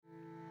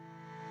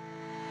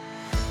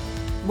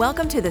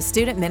Welcome to the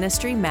Student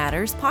Ministry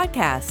Matters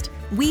podcast.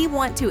 We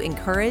want to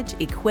encourage,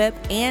 equip,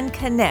 and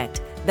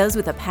connect those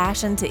with a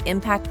passion to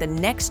impact the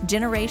next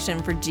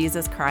generation for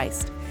Jesus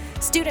Christ.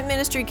 Student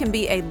ministry can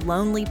be a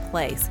lonely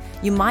place.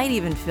 You might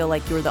even feel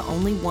like you're the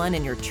only one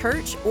in your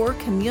church or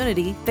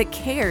community that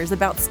cares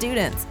about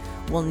students.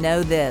 Well,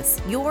 know this,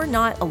 you're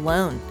not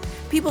alone.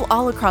 People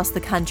all across the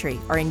country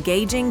are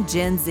engaging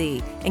Gen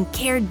Z and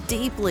care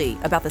deeply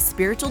about the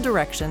spiritual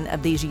direction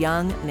of these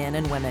young men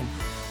and women.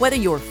 Whether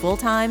you're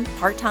full-time,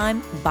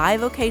 part-time,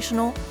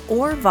 bivocational,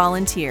 or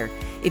volunteer,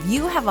 if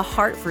you have a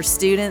heart for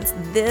students,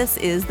 this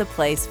is the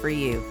place for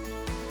you.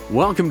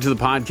 Welcome to the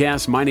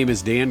podcast. My name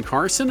is Dan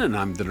Carson, and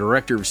I'm the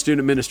Director of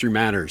Student Ministry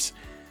Matters.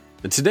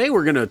 And today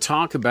we're going to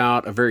talk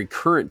about a very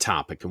current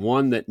topic and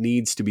one that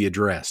needs to be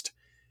addressed.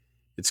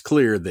 It's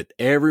clear that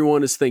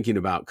everyone is thinking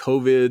about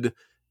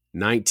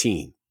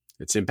COVID-19.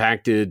 It's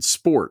impacted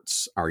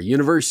sports, our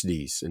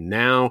universities, and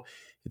now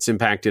it's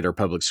impacted our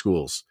public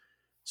schools.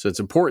 So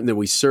it's important that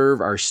we serve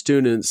our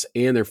students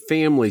and their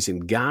families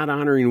in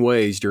God-honoring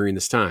ways during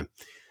this time.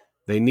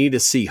 They need to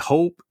see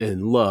hope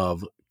and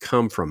love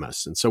come from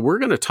us. And so we're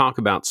going to talk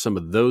about some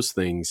of those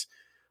things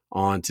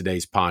on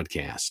today's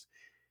podcast.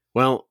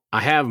 Well,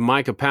 I have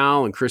Micah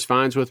Powell and Chris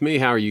Vines with me.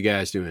 How are you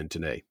guys doing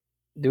today?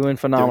 Doing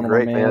phenomenal,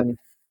 Doing great, man.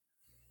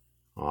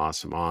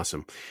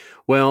 Awesome.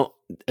 Well,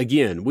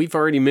 again, we've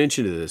already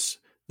mentioned this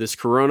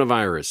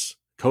coronavirus,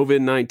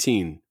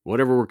 COVID-19,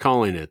 whatever we're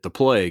calling it, the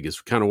plague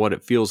is kind of what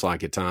it feels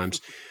like at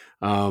times.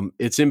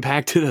 It's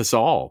impacted us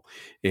all,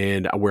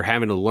 and we're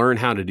having to learn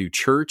how to do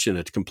church in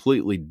a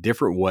completely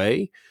different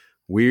way.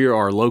 We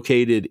are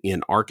located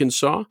in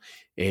Arkansas,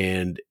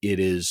 and it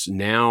is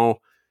now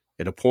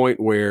at a point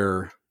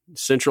where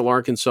Central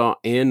Arkansas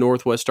and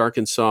Northwest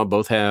Arkansas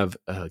both have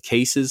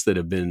cases that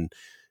have been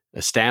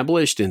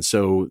established. And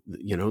so,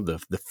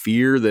 the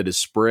fear that is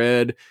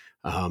spread,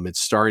 it's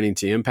starting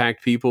to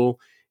impact people.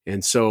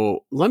 And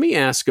so let me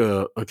ask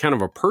a kind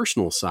of a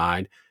personal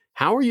side.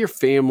 How are your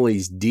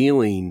families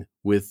dealing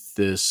with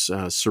this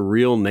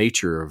surreal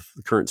nature of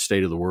the current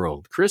state of the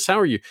world? Chris, how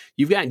are you?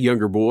 You've got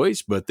younger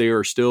boys, but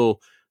they're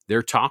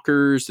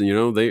talkers.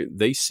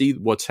 They see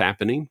what's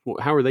happening.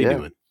 How are they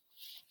doing?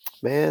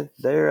 Man,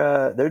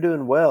 they're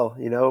doing well.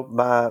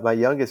 My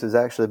youngest is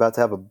actually about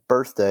to have a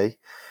birthday.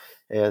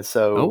 And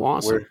so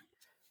awesome.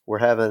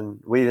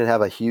 we didn't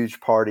have a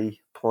huge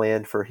party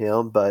planned for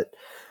him, but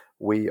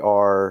we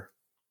are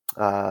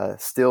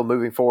still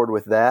moving forward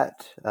with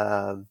that.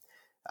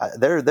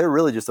 They're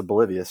really just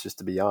oblivious, just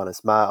to be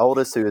honest. My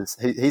oldest,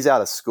 he's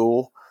out of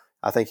school.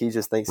 I think he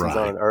just thinks he's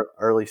on an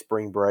early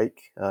spring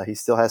break. He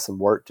still has some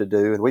work to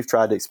do, and we've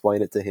tried to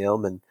explain it to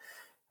him, and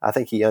I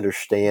think he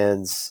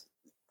understands,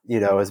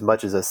 as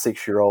much as a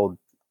 6-year-old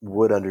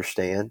would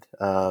understand.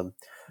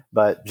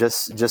 But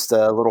just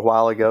a little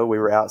while ago, we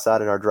were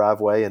outside in our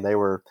driveway, and they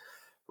were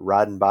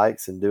riding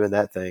bikes and doing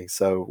that thing.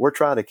 So we're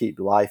trying to keep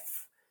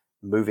life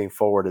moving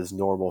forward as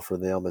normal for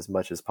them as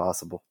much as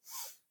possible.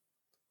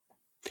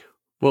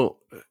 Well,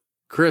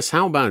 Chris,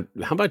 how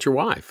about your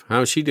wife?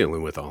 How is she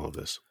dealing with all of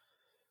this?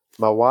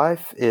 My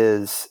wife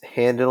is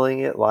handling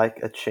it like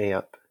a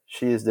champ.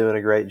 She is doing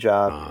a great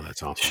job. Oh,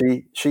 that's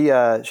awesome. She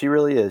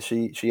really is.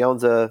 She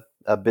owns a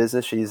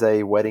business. She's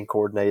a wedding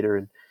coordinator,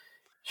 and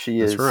she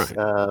is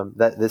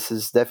that this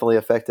has definitely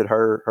affected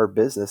her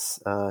business.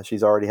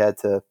 She's already had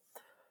to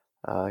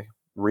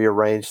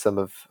rearrange some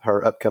of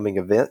her upcoming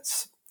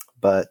events,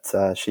 but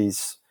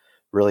she's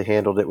really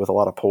handled it with a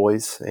lot of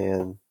poise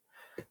and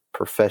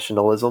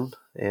professionalism,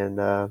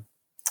 and I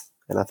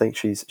think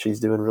she's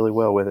doing really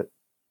well with it.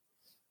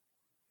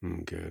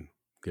 Good.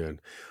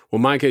 Well,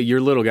 Micah, your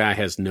little guy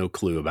has no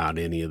clue about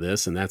any of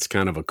this, and that's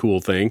kind of a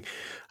cool thing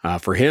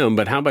for him.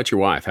 But how about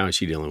your wife? How is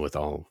she dealing with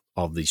all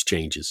of these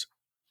changes?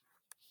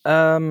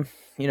 My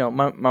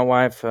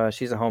wife,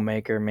 she's a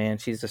homemaker, man.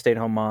 She's a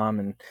stay-at-home mom,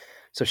 and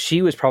so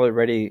she was probably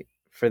ready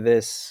for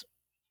this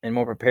and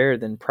more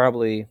prepared than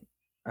probably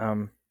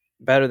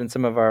better than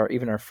some of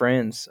our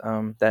friends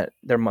that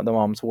the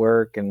moms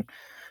work, and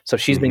so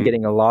she's been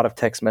getting a lot of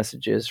text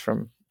messages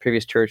from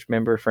previous church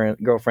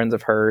girlfriends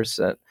of hers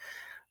that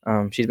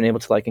she's been able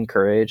to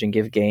encourage and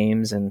give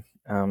games and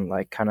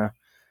kind of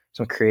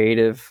some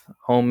creative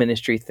home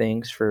ministry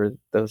things for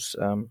those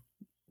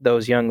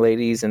young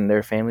ladies and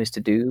their families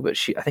to do. But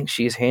I think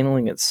she's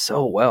handling it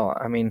so well.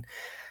 I mean,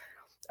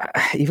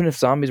 even if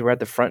zombies were at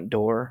the front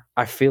door,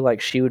 I feel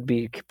like she would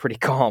be pretty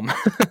calm.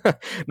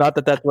 Not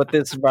that that's what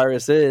this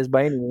virus is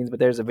by any means, but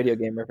there's a video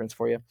game reference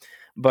for you.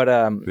 But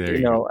I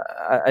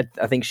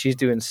think she's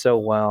doing so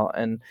well,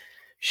 and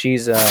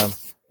she's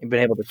been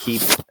able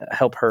to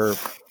help her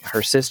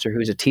sister,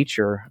 who's a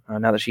teacher,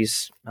 now that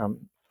she's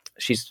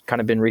kind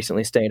of been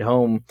recently staying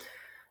home.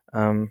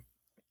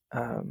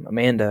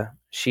 Amanda,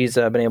 she's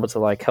been able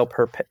to help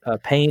her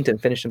paint and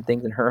finish some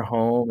things in her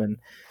home,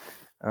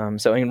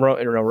 and so in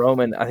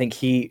Roman, I think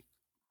he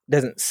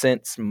doesn't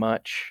sense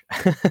much.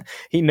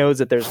 He knows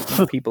that there's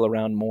people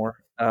around more.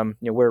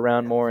 We're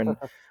around more, and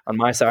on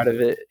my side of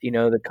it,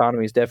 the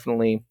economy is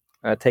definitely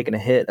taking a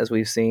hit, as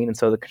we've seen, and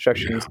so the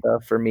construction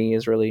stuff for me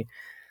is really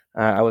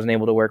I wasn't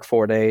able to work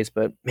 4 days,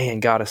 but man,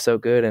 God is so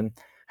good. And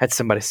had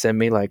somebody send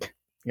me like,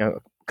 a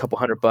couple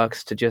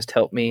 $100 to just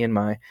help me in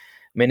my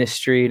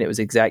ministry. And it was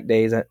exact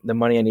days, the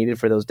money I needed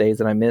for those days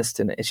that I missed.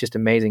 And it's just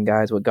amazing,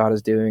 guys, what God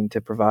is doing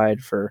to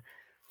provide for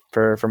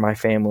my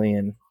family.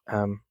 And,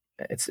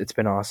 it's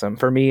been awesome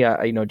for me.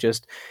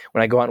 Just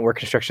when I go out and work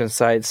construction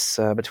sites,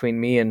 between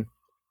me and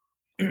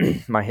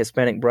my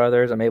Hispanic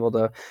brothers, I'm able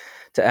to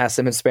ask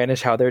them in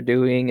Spanish how they're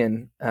doing.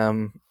 And,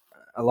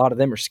 a lot of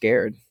them are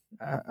scared.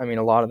 A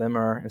lot of them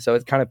are. And so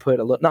it kind of put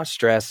a little, not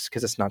stress,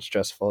 because it's not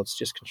stressful. It's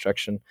just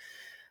construction.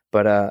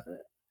 But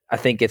I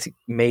think it's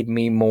made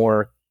me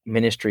more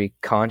ministry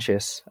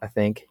conscious, I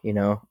think,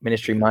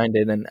 ministry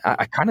minded. And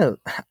I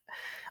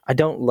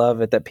don't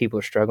love it that people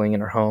are struggling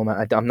in their home.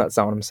 I'm not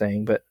saying what I'm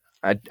saying, but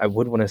I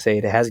would want to say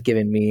it has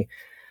given me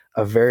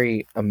a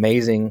very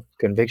amazing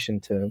conviction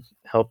to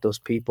help those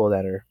people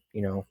that are,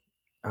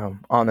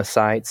 on the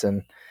sites.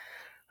 And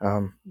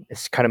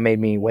it's kind of made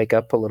me wake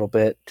up a little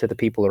bit to the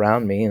people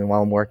around me. And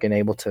while I'm working,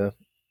 able to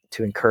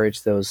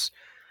encourage those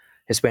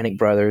Hispanic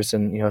brothers,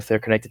 and, if they're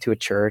connected to a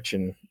church,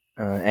 and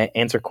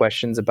answer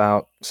questions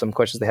about some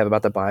questions they have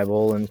about the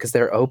Bible. And because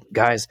they're open,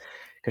 guys,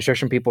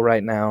 construction people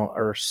right now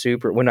are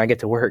super, when I get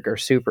to work, are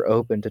super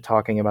open to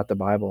talking about the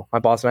Bible. My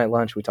boss and I at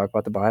lunch, we talk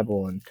about the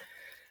Bible. And,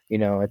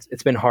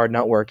 it's been hard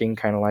not working,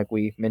 kind of like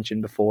we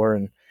mentioned before.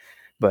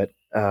 But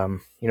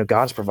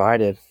God's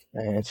provided,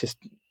 and it's just,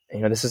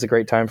 this is a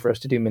great time for us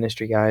to do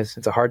ministry, guys.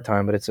 It's a hard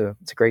time, but it's a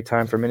great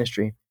time for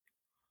ministry.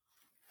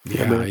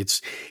 Yeah,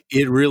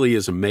 it really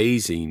is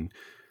amazing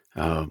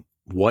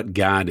what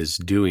God is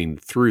doing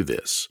through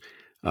this.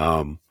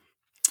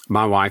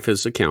 My wife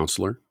is a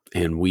counselor,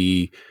 and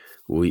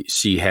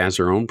she has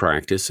her own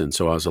practice, and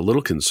so I was a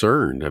little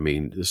concerned.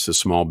 This is a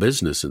small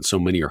business, and so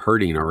many are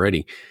hurting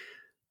already.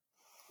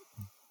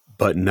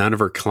 But none of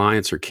her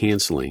clients are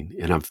canceling,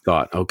 and I've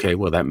thought, okay,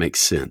 well, that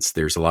makes sense.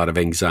 There's a lot of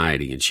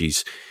anxiety, and she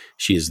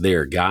is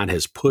there. God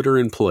has put her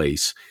in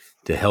place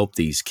to help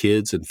these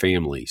kids and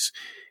families,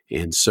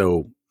 and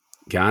so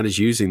God is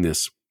using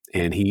this,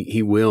 and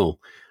He will.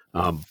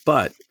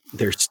 But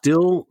there's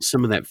still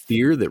some of that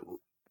fear that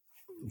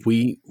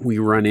we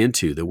run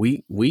into, that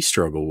we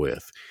struggle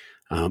with.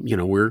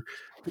 We're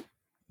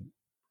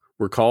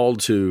called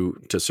to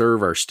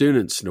serve our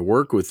students, to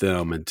work with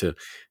them, and to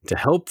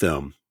help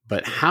them.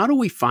 But how do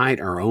we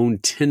fight our own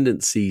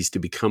tendencies to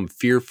become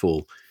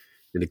fearful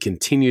and to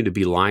continue to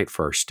be light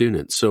for our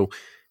students? So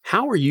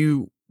how are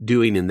you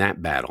doing in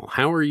that battle?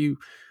 How are you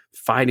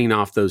fighting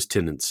off those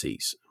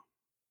tendencies?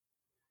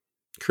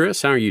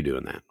 Chris, how are you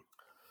doing that?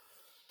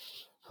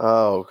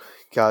 Oh,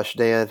 gosh,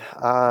 Dan.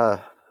 I'm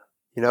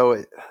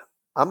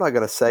not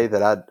going to say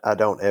that I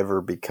don't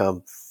ever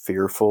become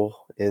fearful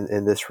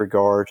in this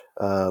regard.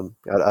 I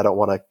don't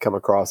want to come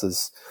across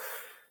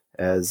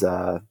as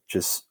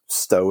just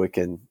stoic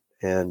and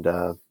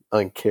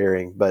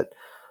uncaring, but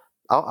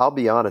I'll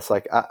be honest.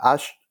 Like I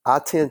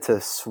tend to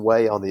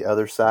sway on the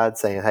other side,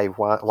 saying, "Hey,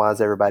 why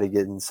is everybody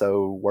getting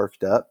so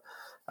worked up?"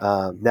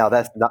 Now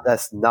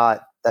that's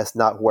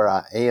not where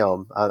I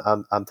am.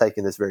 I'm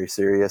taking this very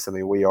serious.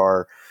 We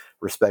are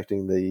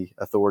respecting the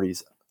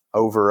authorities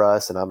over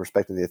us, and I'm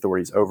respecting the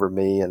authorities over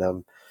me, and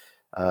I'm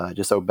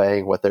just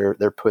obeying what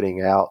they're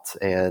putting out,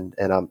 and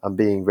I'm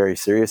being very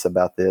serious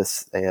about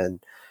this.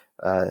 And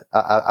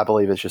I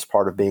believe it's just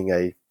part of being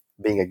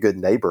a good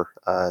neighbor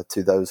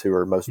to those who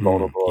are most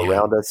vulnerable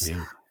around us.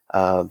 Yeah.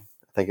 I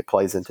think it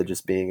plays into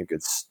just being a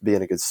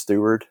good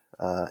steward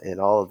in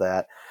all of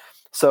that.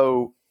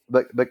 So,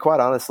 but quite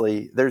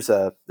honestly, there's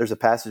a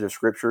passage of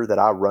scripture that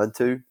I run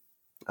to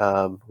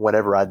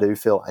whenever I do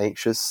feel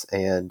anxious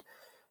and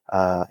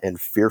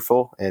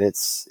fearful, and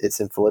it's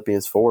in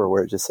Philippians 4,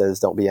 where it just says,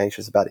 "Don't be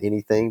anxious about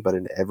anything, but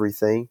in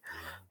everything,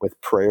 with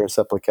prayer and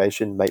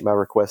supplication, make my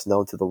requests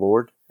known to the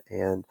Lord,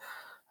 and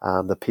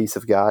the peace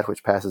of God,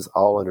 which passes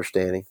all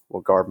understanding,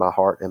 will guard my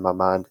heart and my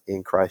mind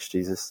in Christ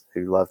Jesus,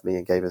 who loved me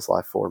and gave His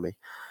life for me."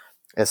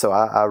 And so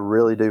I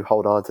really do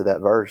hold on to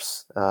that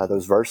verse,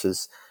 those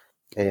verses,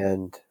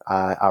 and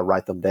I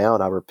write them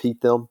down. I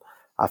repeat them.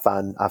 I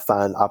find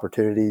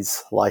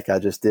opportunities, like I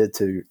just did,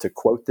 to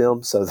quote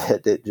them, so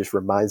that it just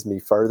reminds me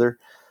further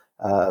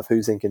of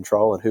who's in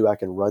control and who I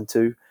can run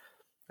to.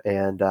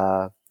 And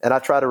I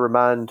try to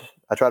remind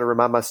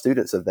my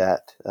students of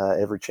that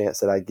every chance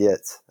that I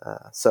get.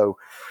 So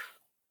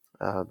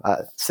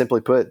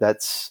simply put,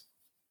 that's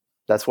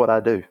what I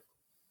do.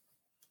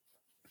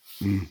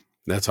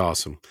 That's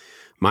awesome.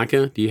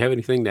 Micah, do you have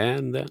anything to add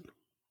to that?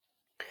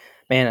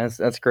 Man,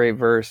 that's a great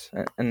verse.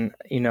 And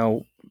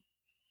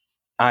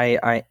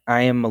I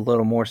am a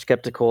little more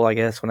skeptical, I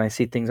guess, when I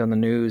see things on the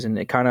news, and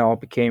it kind of all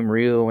became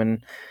real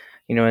when,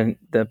 in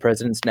the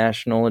president's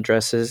national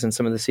addresses and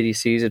some of the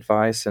CDC's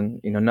advice,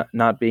 and,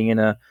 not being in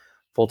a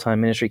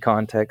full-time ministry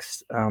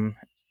context.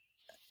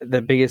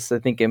 The biggest, I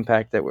think,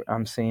 impact that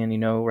I'm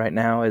seeing, right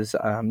now is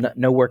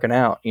no working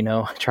out,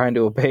 trying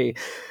to obey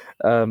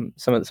some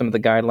of the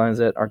guidelines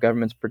that our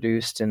government's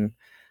produced. And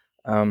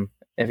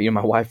if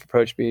my wife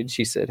approached me and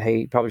she said, "Hey,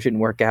 you probably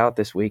shouldn't work out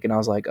this week," and I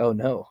was like, "Oh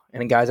no!"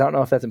 And guys, I don't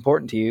know if that's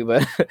important to you,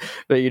 but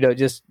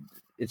just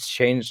it's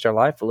changed our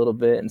life a little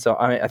bit, and so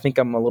I think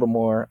I'm a little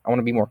more. I want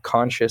to be more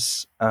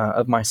conscious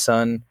of my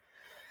son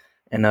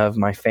and of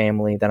my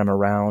family that I'm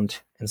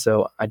around, and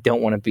so I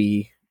don't want to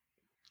be,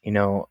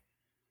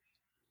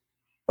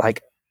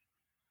 like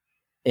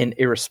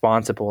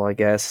irresponsible, I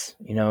guess,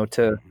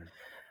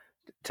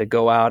 to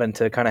go out and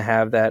to kind of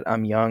have that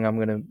I'm young, I'm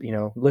going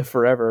to, live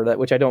forever, that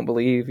which I don't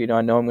believe,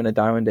 I know I'm going to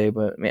die one day,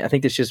 but I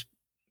think this just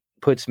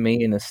puts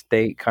me in a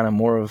state kind of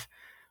more of,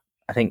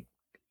 I think,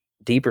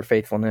 deeper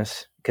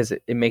faithfulness, because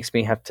it makes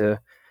me have to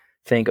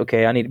think,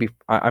 okay,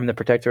 I'm the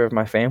protector of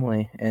my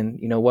family. And,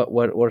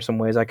 what are some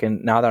ways I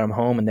can, now that I'm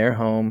home and they're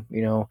home,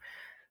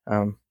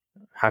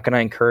 how can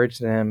I encourage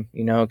them,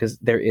 because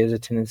there is a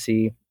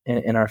tendency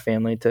in our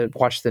family to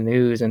watch the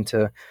news and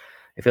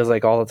it feels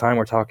like all the time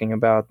we're talking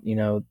about,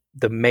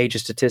 the major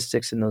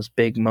statistics and those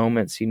big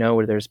moments,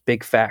 where there's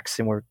big facts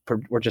and we're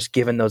just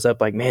giving those up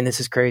like, man,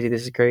 this is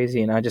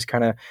crazy. And I just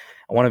I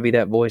want to be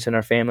that voice in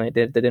our family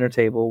at the dinner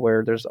table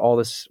where there's all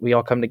this, we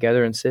all come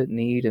together and sit and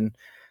eat, and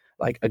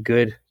like a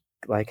good,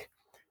 like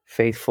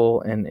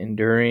faithful and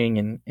enduring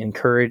and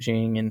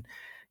encouraging, and,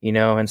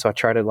 and so I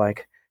try to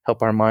like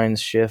help our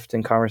minds shift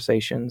in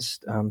conversations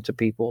to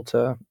people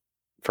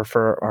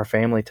for our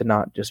family to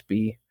not just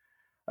be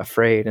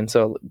afraid. And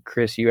so,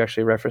 Chris, you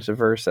actually referenced a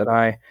verse that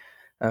I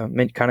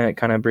meant kind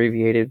of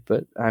abbreviated,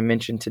 but I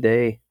mentioned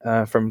today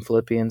from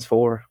Philippians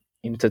 4,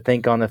 to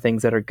think on the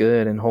things that are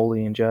good and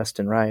holy and just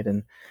and right.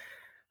 And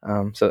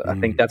so I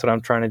think that's what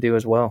I'm trying to do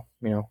as well.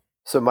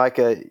 So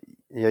Micah,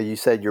 you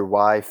said your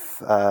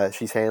wife,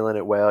 she's handling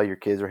it well. Your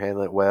kids are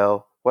handling it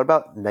well. What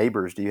about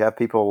neighbors? Do you have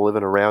people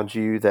living around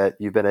you that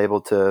you've been able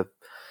to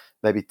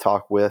maybe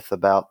talk with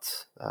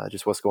about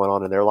just what's going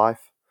on in their life?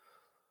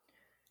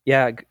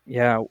 Yeah.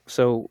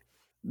 So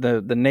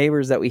the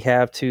neighbors that we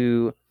have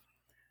to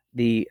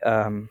the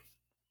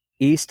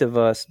east of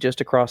us,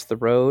 just across the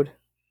road,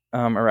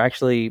 are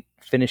actually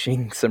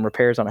finishing some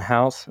repairs on a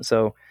house.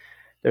 So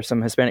there's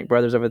some Hispanic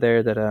brothers over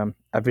there that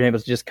I've been able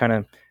to just kind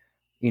of,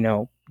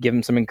 give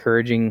them some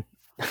encouraging,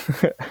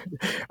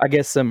 I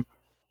guess some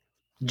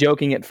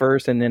joking at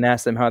first, and then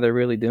ask them how they're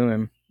really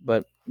doing.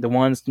 But the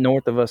ones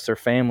north of us are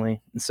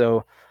family, and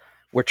so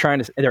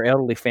they're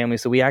elderly family.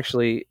 So we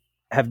actually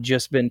have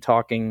just been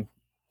talking.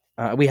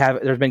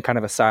 There's been kind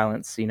of a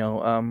silence,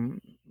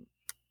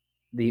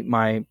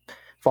 my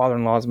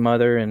father-in-law's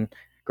mother and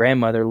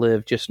grandmother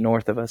live just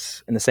north of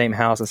us in the same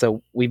house, and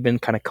so we've been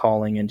kind of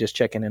calling and just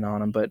checking in on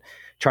them, but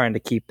trying to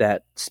keep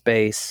that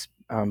space.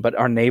 But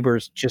our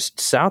neighbors just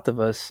south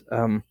of us,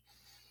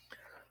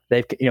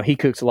 he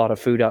cooks a lot of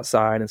food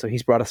outside, and so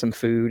he's brought us some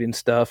food and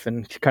stuff,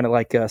 and kind of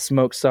like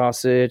smoked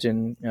sausage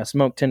and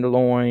smoked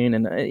tenderloin,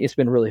 and it's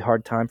been a really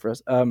hard time for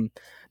us.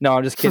 No,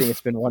 I'm just kidding.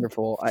 It's been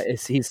wonderful.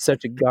 He's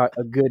such a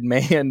good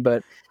man,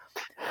 but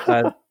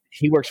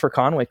he works for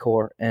Conway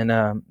Corps,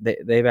 and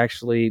they've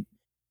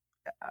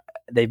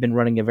been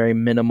running a very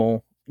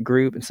minimal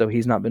group, and so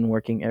he's not been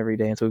working every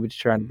day, and so we've been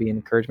trying to be an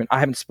encouragement. I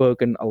haven't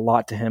spoken a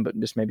lot to him, but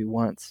just maybe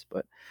once.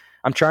 But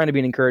I'm trying to be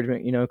an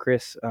encouragement,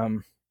 Chris.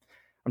 I'm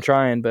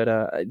trying, but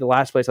the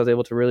last place I was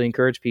able to really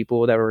encourage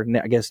people that were,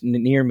 I guess,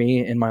 near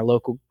me in my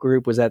local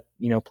group was at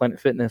Planet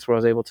Fitness, where I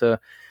was able to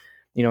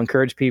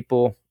encourage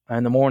people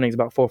in the mornings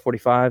about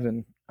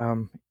 4:45,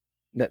 and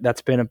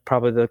that's been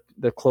probably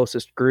the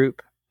closest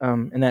group.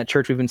 In that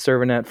church we've been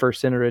serving at,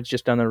 First Synod,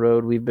 just down the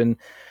road, we've been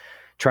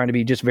trying to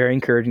be just very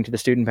encouraging to the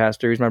student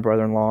pastor, who's my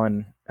brother-in-law,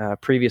 and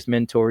previous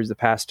mentors, the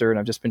pastor. And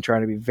I've just been trying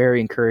to be very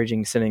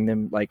encouraging, sending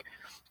them like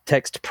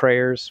text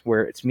prayers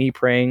where it's me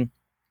praying,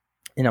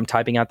 and I'm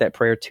typing out that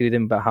prayer to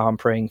them about how I'm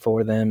praying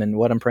for them and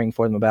what I'm praying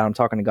for them about. I'm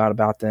talking to God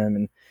about them.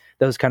 And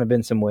those kind of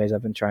been some ways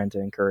I've been trying to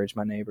encourage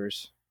my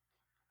neighbors.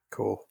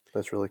 Cool.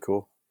 That's really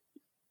cool.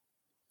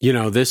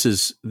 This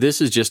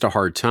is just a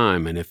hard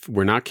time, and if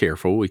we're not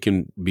careful, we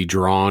can be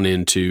drawn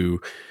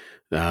into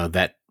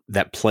that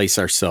place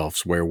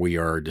ourselves where we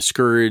are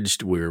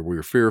discouraged, where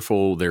we're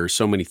fearful. There are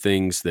so many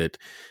things that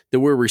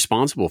we're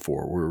responsible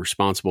for. We're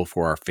responsible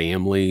for our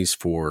families,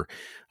 for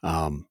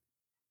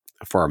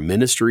our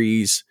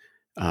ministries,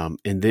 and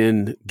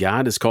then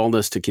God has called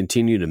us to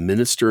continue to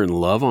minister and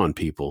love on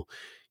people.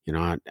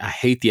 I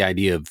hate the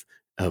idea of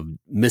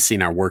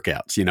missing our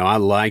workouts. I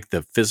like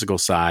the physical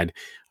side.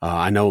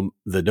 I know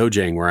the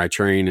dojang where I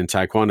train in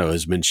Taekwondo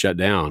has been shut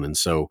down. And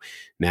so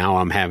now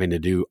I'm having to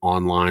do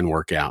online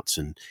workouts,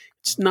 and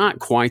it's not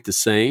quite the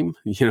same,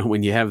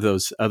 when you have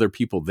those other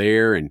people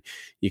there and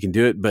you can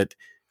do it. But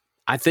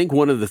I think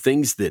one of the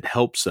things that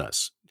helps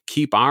us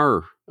keep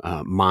our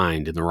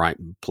mind in the right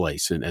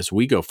place, and as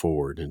we go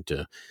forward and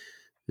to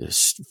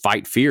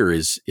fight fear,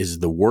 is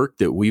the work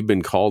that we've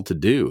been called to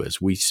do, as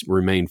we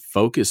remain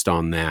focused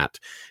on that,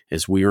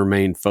 as we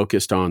remain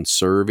focused on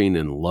serving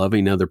and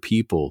loving other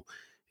people,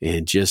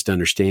 and just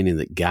understanding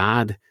that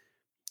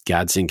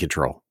God's in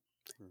control.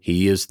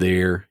 He is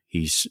there.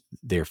 He's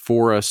there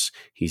for us.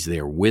 He's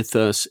there with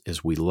us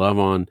as we love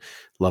on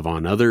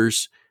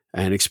others.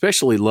 and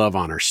especially love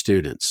on our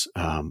students.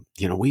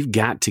 We've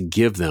got to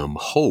give them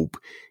hope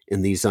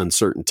in these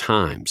uncertain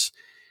times.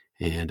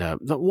 And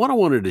what I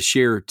wanted to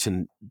share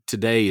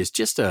today is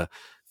just a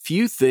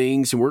few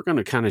things, and we're going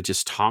to kind of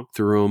just talk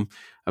through them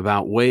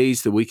about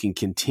ways that we can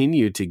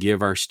continue to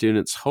give our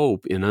students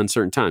hope in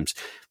uncertain times.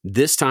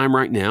 This time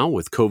right now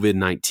with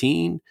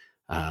COVID-19,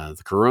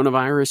 the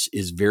coronavirus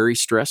is very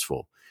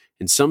stressful.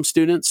 And some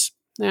students,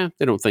 they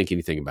don't think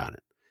anything about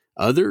it.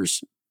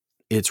 Others,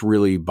 it's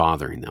really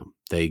bothering them.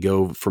 They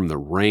go from the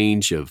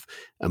range of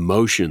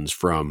emotions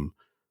from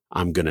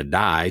I'm going to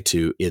die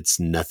to it's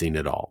nothing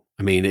at all.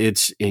 I mean,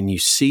 and you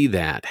see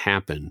that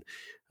happen,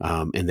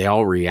 and they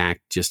all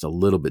react just a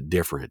little bit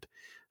different.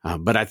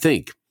 But I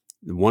think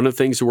one of the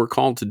things that we're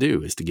called to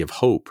do is to give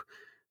hope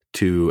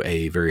to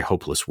a very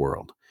hopeless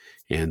world.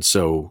 And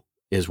so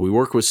as we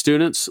work with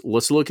students,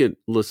 let's look at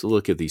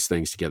these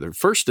things together.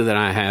 First that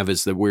I have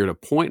is that we're to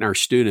point our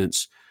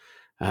students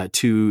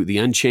to the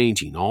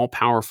unchanging,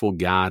 all-powerful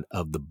God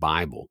of the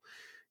Bible.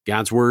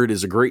 God's word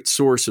is a great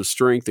source of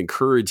strength and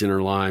courage in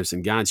our lives,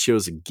 and God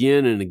shows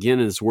again and again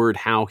in his word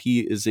how he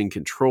is in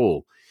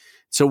control.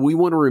 So we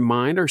want to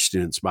remind our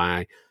students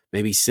by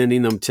maybe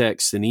sending them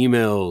texts and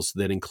emails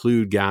that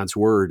include God's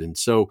word. And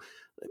so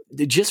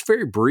just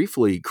very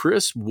briefly,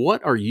 Chris,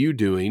 what are you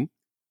doing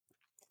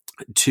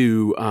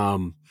to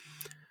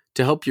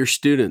help your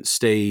students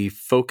stay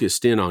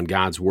focused in on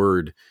God's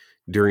word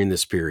during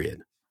this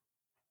period?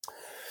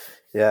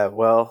 Yeah,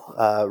 well,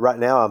 right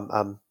now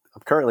I'm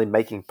currently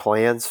making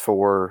plans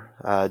for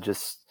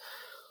just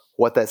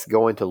what that's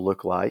going to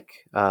look like.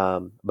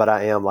 But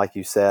I am, like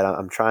you said,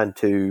 I'm trying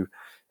to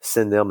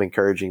send them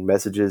encouraging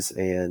messages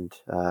and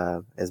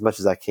as much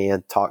as I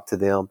can talk to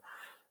them.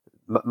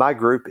 My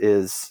group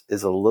is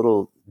a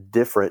little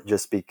different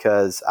just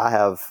because I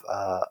have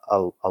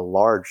a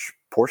large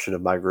portion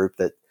of my group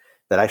that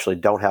actually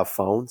don't have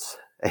phones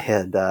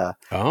and they're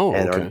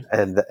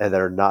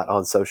not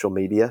on social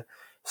media.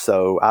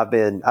 So I've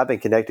been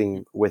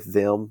connecting with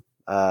them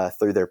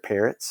through their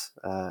parents,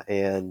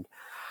 and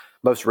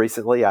most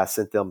recently I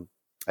sent them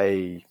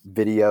a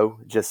video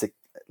just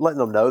letting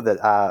them know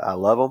that I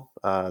love them,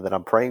 that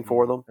I'm praying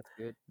for them,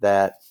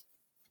 that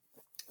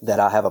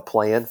I have a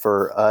plan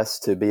for us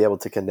to be able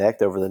to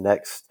connect over the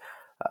next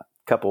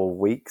couple of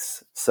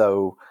weeks.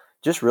 So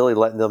just really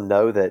letting them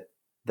know that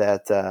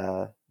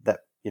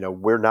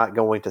we're not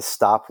going to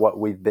stop what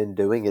we've been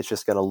doing. It's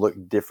just going to look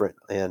different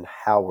in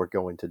how we're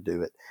going to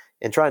do it,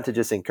 and trying to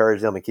just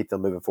encourage them and keep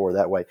them moving forward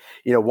that way.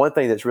 One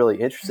thing that's really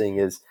interesting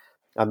is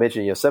I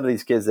mentioned, some of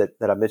these kids that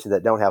I mentioned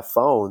that don't have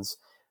phones,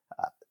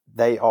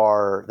 they're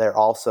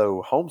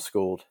also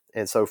homeschooled.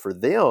 And so for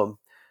them,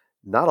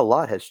 not a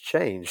lot has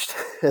changed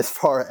as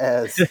far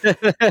as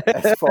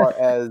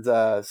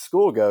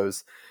school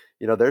goes.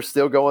 They're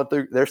still going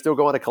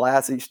to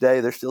class each day.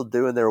 They're still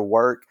doing their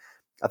work.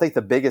 I think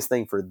the biggest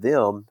thing for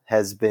them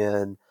has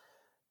been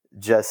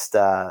just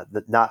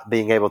not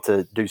being able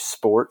to do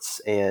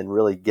sports and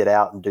really get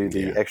out and do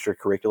the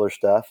extracurricular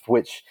stuff,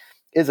 which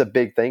is a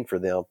big thing for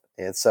them.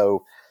 And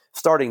so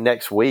starting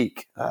next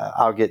week,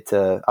 I'll get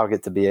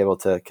to be able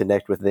to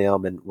connect with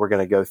them, and we're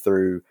going to go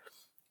through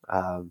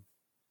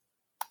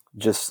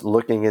just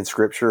looking in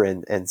Scripture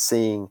and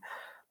seeing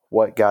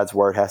what God's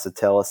Word has to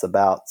tell us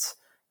about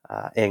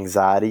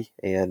anxiety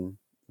and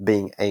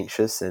being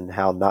anxious and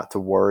how not to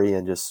worry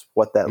and just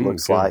what that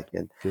looks like.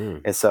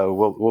 And so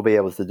we'll be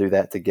able to do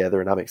that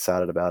together, and I'm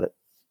excited about it.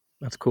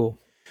 That's cool.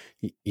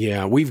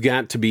 Yeah, we've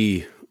got to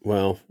be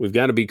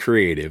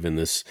creative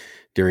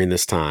during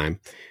this time.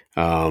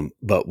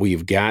 But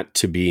we've got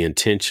to be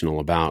intentional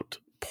about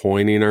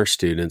pointing our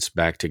students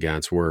back to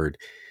God's word.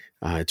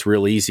 It's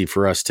real easy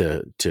for us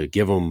to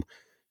give them,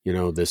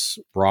 this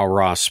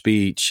rah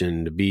speech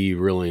and to be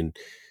really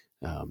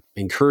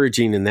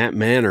encouraging in that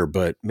manner.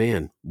 But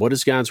man, what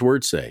does God's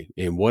word say?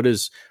 And what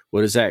does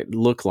that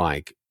look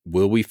like?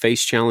 Will we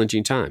face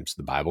challenging times?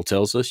 The Bible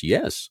tells us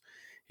yes.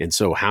 And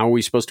so how are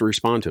we supposed to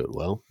respond to it?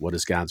 Well, what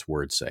does God's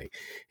word say?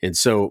 And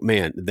so,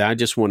 man, I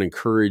just want to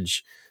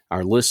encourage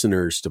our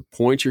listeners to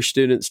point your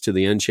students to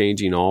the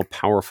unchanging,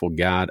 all-powerful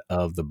God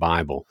of the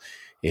Bible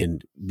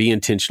and be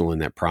intentional in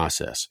that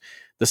process.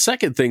 The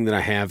second thing that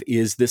I have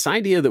is this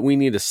idea that we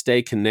need to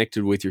stay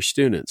connected with your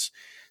students.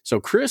 So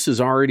Chris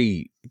has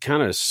already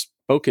kind of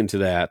spoken to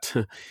that,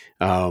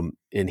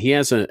 and he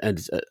has a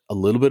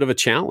little bit of a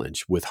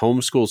challenge with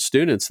homeschool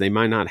students. They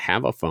might not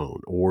have a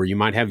phone, or you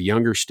might have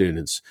younger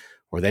students,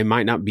 or they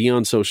might not be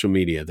on social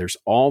media. There's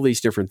all these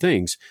different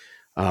things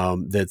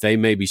that they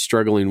may be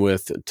struggling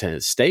with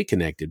to stay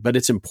connected. But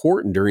it's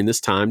important during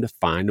this time to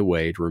find a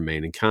way to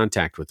remain in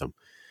contact with them.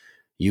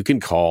 You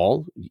can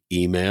call,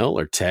 email,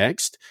 or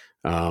text.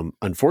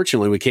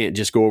 Unfortunately, we can't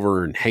just go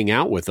over and hang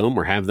out with them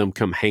or have them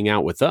come hang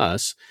out with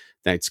us.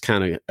 That's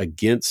kind of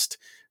against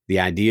the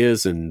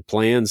ideas and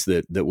plans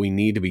that we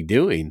need to be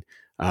doing.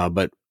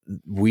 But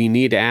we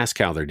need to ask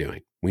how they're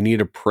doing. We need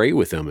to pray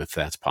with them if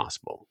that's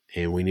possible.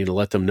 And we need to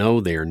let them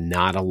know they're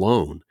not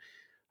alone.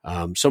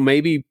 So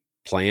maybe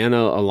plan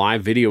a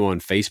live video on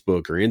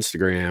Facebook or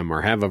Instagram,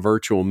 or have a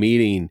virtual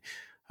meeting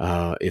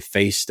if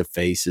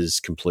face-to-face is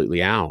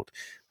completely out.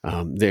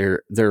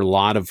 There are a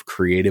lot of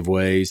creative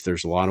ways.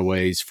 There's a lot of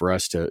ways for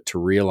us to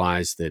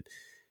realize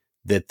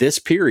that this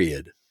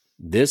period,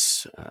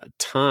 this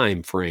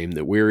time frame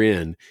that we're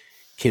in,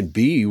 can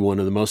be one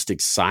of the most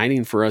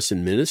exciting for us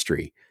in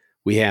ministry.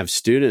 We have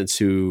students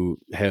who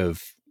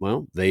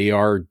they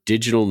are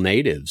digital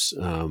natives.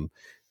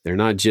 They're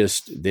not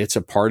just, it's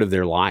a part of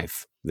their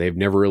life. They've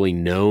never really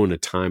known a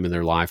time in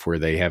their life where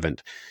they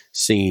haven't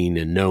seen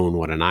and known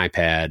what an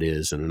iPad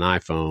is and an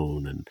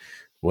iPhone and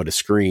what a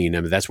screen.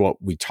 I mean, that's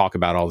what we talk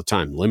about all the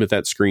time. Limit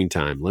that screen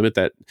time, limit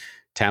that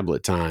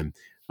tablet time.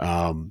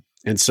 And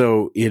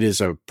so it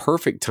is a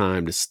perfect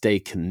time to stay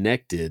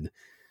connected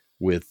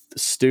with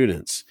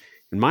students.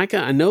 And Micah,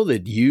 I know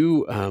that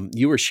you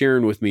were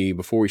sharing with me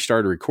before we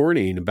started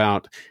recording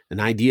about an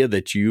idea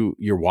that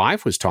your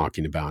wife was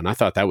talking about, and I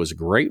thought that was a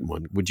great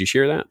one. Would you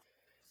share that?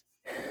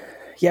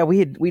 Yeah,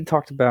 we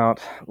talked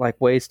about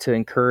like ways to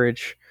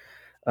encourage,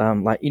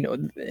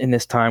 in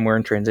this time we're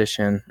in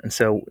transition, and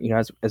so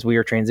as we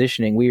were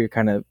transitioning, we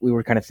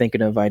were kind of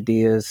thinking of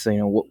ideas.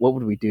 What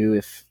would we do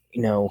if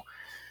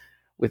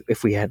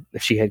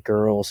if she had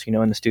girls,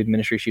 in the student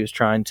ministry she was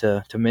trying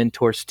to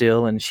mentor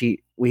still, and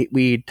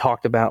we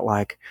talked about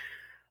like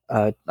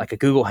a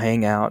Google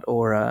Hangout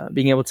or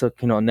being able to,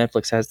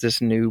 Netflix has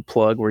this new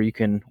plug where you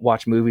can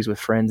watch movies with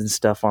friends and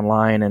stuff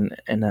online,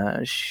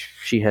 and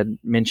she had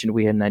mentioned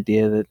we had an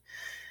idea that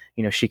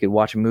she could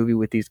watch a movie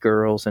with these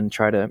girls and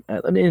try to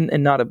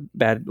and not a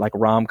bad like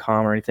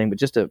rom-com or anything, but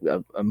just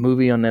a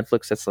movie on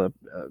Netflix that's a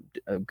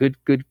good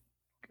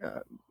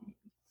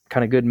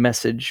kind of good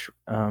message,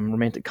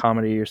 romantic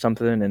comedy or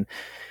something,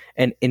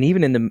 and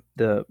even in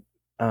the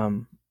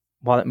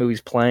while that movie's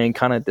playing,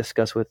 kind of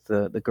discuss with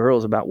the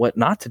girls about what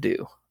not to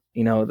do.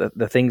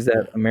 The things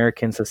that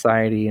American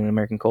society and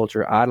American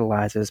culture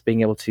idolizes,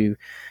 being able to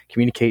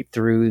communicate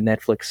through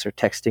Netflix or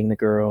texting the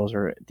girls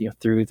or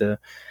through the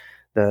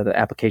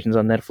applications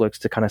on Netflix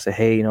to kind of say,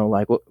 hey,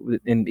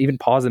 and even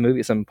pause the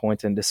movie at some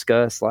point and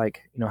discuss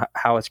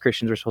how as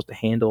Christians we're supposed to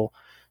handle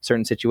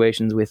certain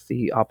situations with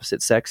the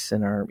opposite sex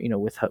and our,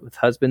 with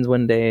husbands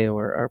one day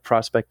or our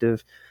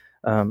prospective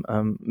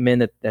men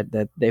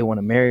that they want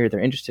to marry or they're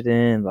interested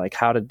in, like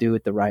how to do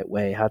it the right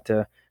way, how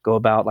to go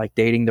about like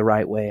dating the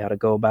right way, how to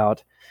go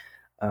about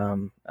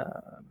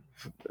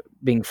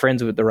being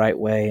friends with the right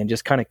way, and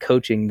just kind of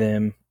coaching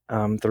them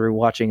through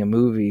watching a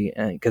movie,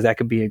 because that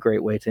could be a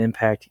great way to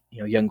impact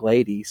young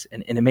ladies,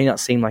 and it may not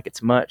seem like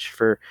it's much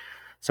for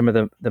some of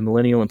the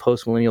millennial and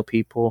post-millennial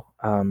people,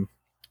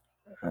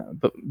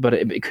 but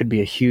it could be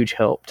a huge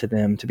help to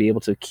them to be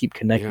able to keep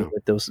connecting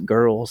with those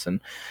girls.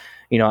 And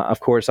of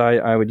course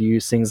I would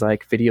use things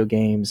like video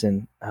games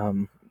and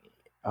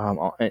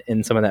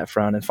in some of that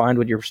front, and find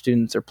what your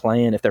students are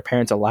playing if their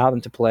parents allow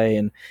them to play,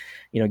 and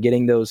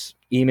getting those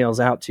emails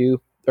out to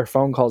or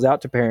phone calls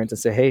out to parents and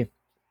say, hey,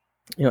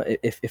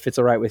 if it's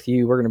all right with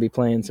you, we're going to be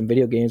playing some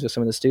video games with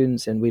some of the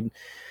students, and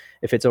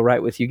if it's all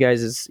right with you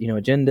guys'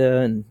 agenda,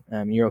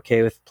 and you're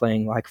okay with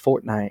playing like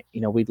Fortnite,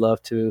 we'd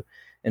love to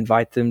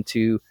invite them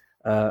to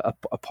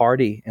a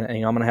party, and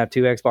I'm going to have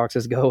 2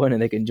 Xboxes going,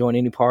 and they can join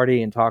any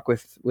party and talk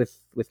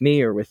with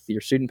me or with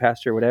your student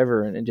pastor or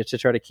whatever, and just to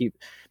try to keep,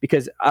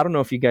 because I don't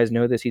know if you guys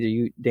know this, either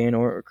you, Dan,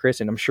 or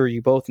Chris, and I'm sure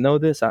you both know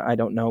this. I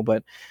don't know,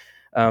 but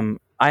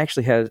I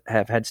actually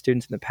have had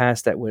students in the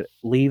past that would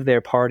leave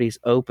their parties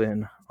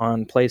open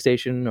on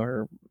PlayStation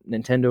or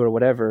Nintendo or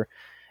whatever,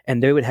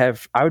 and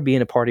I would be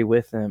in a party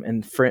with them,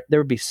 and there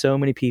would be so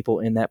many people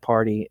in that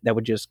party that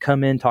would just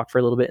come in, talk for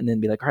a little bit, and then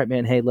be like, all right,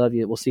 man, hey, love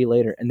you, we'll see you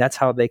later. And that's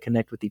how they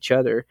connect with each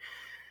other.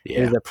 Yeah.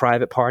 It was a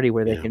private party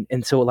where they can,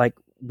 and so like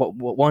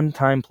one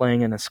time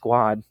playing in a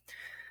squad,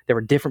 there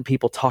were different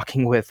people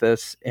talking with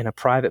us in a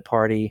private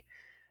party.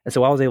 And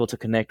so I was able to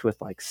connect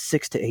with like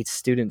 6 to 8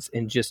 students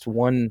in just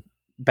one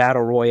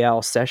battle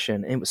royale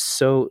session. And it was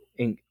so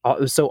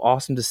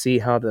awesome to see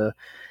how the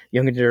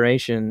younger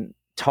generation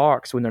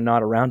talks when they're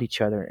not around each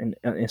other, and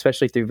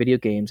especially through video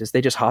games, is they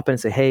just hop in and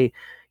say, hey,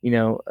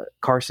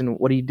 Carson,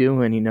 what are you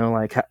doing?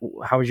 Like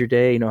how was your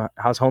day?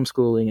 How's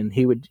homeschooling? And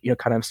he would,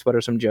 kind of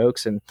sputter some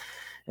jokes, and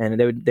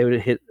they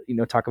would hit,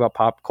 talk about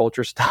pop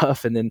culture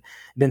stuff. And then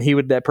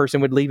that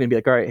person would leave and be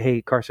like, all right,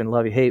 hey, Carson,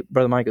 love you. Hey,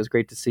 Brother Mike, it was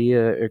great to see you,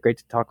 or great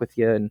to talk with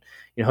you. And,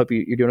 hope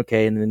you're doing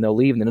okay. And then they'll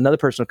leave, and then another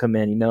person will come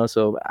in,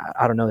 so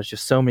I don't know. There's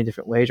just so many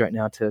different ways right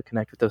now to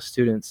connect with those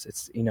students.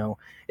 It's,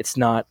 it's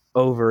not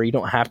over. You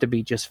don't have to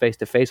be just face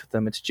to face with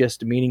them. It's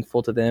just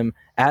meaningful to them,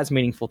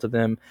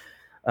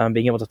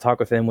 being able to talk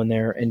with them when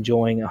they're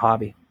enjoying a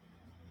hobby.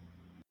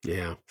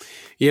 Yeah.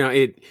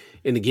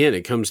 And again,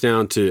 it comes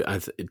down to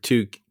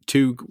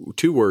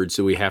two words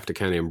that we have to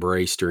kind of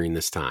embrace during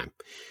this time: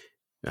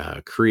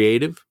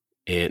 creative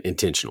and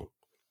intentional.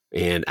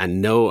 And I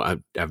know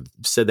I've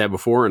said that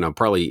before, and I'll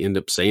probably end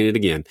up saying it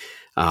again.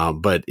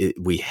 But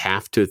we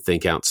have to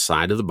think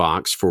outside of the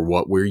box for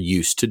what we're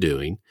used to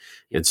doing,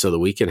 and so that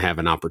we can have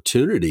an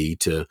opportunity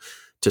to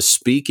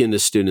speak into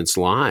students'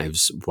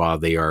 lives while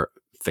they are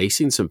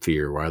facing some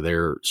fear, while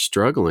they're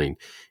struggling.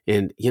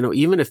 And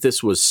even if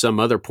this was some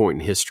other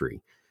point in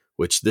history,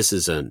 which this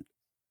is an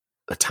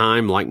a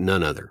time like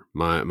none other.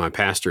 My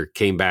pastor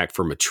came back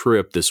from a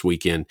trip this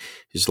weekend.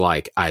 He's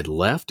like, I'd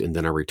left and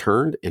then I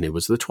returned and it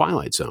was the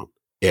Twilight Zone.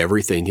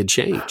 Everything had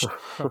changed.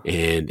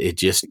 And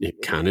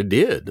it kind of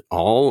did,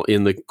 all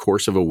in the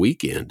course of a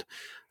weekend.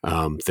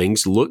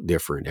 Things look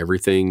different.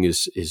 Everything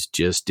is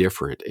just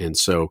different. And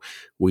so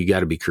we got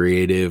to be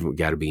creative. We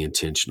got to be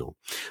intentional.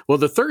 Well,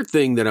 the third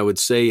thing that I would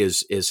say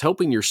is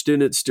helping your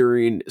students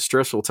during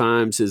stressful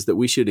times is that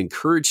we should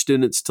encourage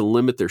students to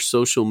limit their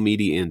social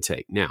media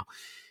intake. Now,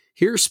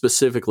 here's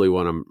specifically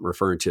what I'm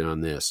referring to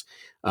on this.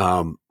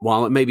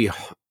 While it may be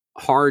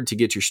hard to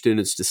get your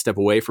students to step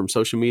away from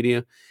social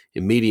media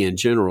and media in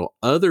general,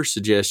 other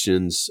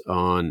suggestions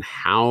on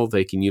how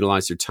they can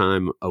utilize their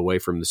time away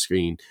from the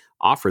screen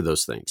offer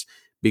those things,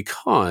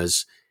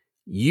 because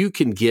you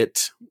can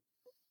get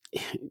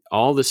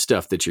all the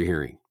stuff that you're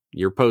hearing.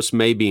 Your posts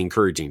may be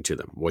encouraging to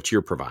them, what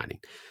you're providing,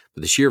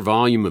 but the sheer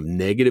volume of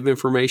negative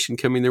information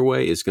coming their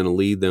way is going to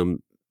lead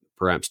them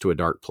perhaps to a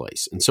dark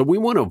place. And so we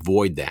want to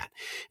avoid that.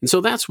 And so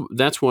that's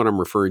what I'm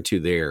referring to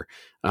there.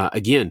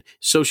 Again,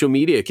 social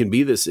media can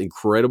be this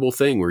incredible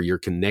thing where you're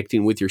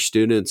connecting with your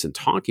students and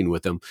talking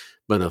with them.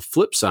 But on the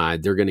flip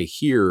side, they're going to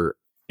hear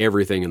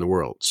everything in the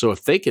world. So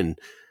if they can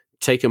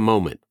take a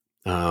moment,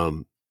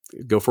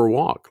 go for a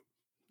walk,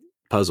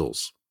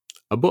 puzzles,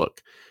 a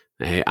book.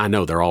 I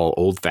know they're all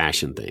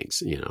old-fashioned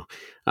things,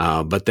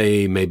 but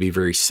they may be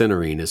very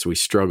centering as we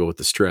struggle with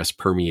the stress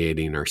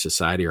permeating our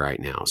society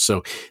right now.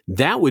 So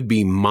that would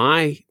be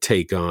my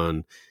take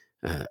on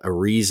a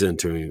reason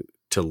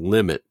to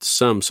limit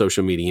some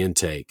social media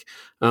intake.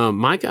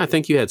 Mike, I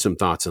think you had some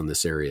thoughts on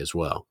this area as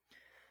well.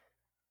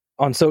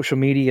 On social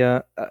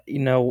media,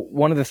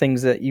 one of the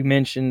things that you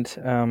mentioned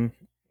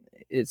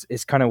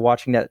is kind of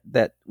watching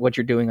that what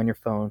you're doing on your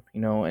phone,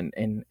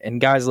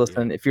 and guys,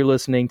 listen, if you're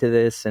listening to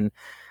this and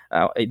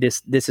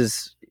this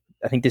is,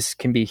 I think this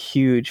can be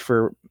huge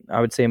for,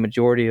 I would say, a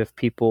majority of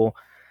people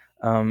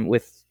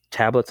with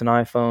tablets and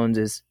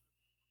iPhones.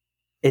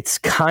 It's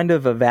kind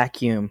of a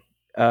vacuum.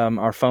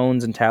 Our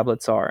phones and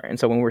tablets are, and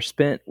so when we're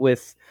spent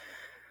with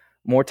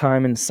more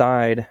time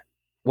inside,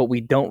 what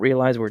we don't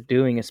realize we're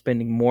doing is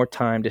spending more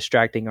time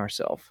distracting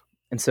ourselves.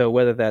 And so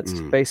whether that's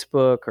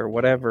Facebook or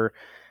whatever,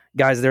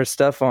 guys, there's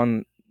stuff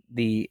on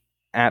the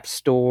App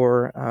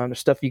Store. There's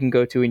stuff you can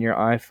go to in your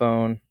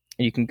iPhone.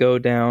 You can go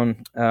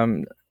down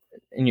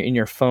in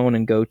your phone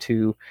and go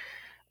to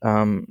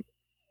a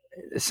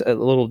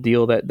little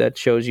deal that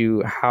shows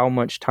you how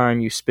much time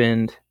you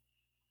spend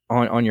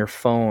on your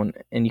phone,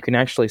 and you can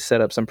actually set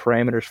up some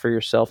parameters for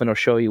yourself, and it'll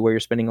show you where you're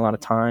spending a lot of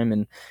time.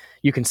 And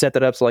you can set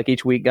that up so, like,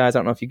 each week, guys, I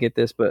don't know if you get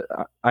this, but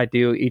I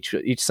do. Each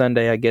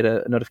Sunday I get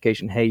a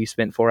notification, hey, you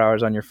spent 4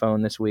 hours on your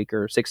phone this week,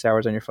 or 6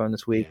 hours on your phone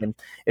this week. And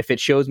if it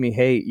shows me,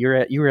 hey, you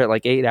were at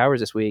like 8 hours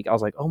this week, I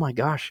was like, oh my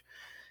gosh,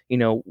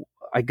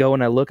 I go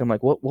and I look, I'm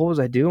like, what was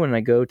I doing? And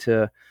I go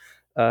to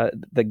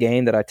the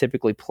game that I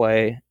typically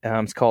play.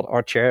 It's called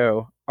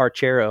Archero.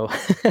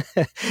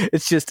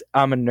 It's just,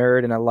 I'm a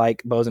nerd and I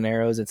like bows and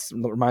arrows. It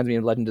reminds me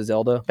of Legend of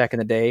Zelda back in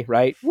the day,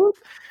 right?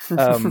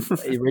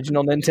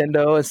 Original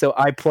Nintendo. And so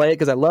I play it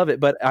because I love it.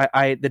 But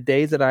I the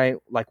days that I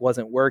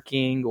wasn't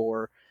working,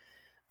 or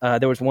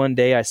there was one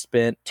day I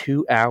spent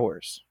 2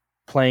 hours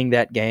playing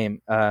that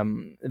game.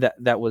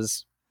 That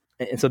was.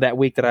 And so that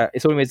week so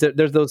anyways,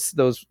 there's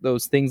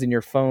those things in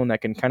your phone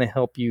that can kind of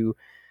help you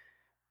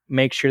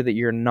make sure that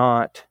you're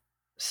not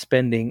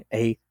spending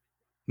a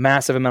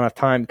massive amount of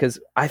time. Because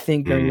I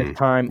think during this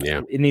time,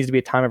 it needs to be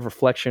a time of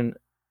reflection.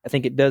 I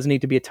think it does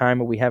need to be a time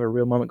where we have a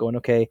real moment going,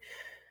 okay,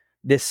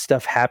 this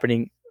stuff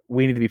happening,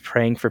 we need to be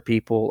praying for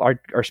people.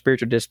 Our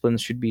spiritual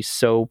disciplines should be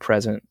so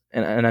present.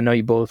 And I know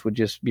you both would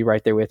just be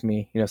right there with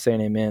me, saying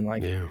amen.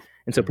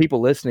 And so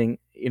people listening,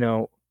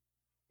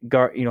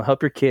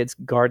 help your kids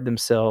guard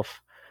themselves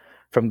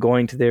from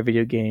going to their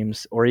video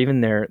games or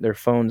even their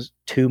phones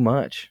too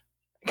much,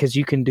 because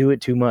you can do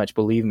it too much,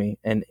 believe me,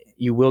 and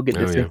you will get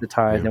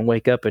desensitized and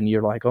wake up and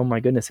you're like, oh my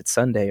goodness, it's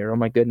Sunday, or oh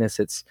my goodness,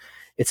 it's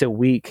a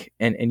week,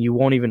 and you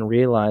won't even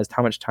realize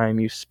how much time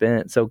you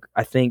spent. So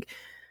I think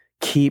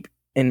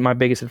and my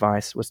biggest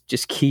advice was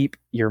just keep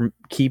your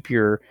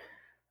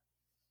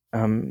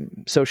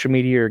social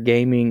media or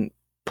gaming,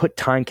 put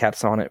time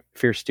caps on it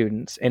for your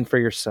students and for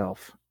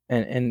yourself.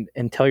 And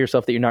tell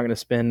yourself that you're not going to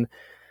spend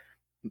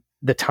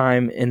the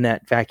time in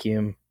that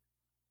vacuum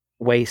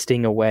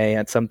wasting away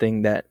at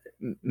something that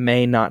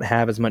may not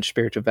have as much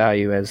spiritual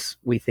value as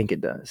we think it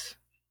does.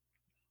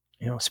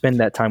 Spend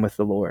that time with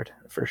the Lord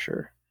for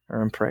sure,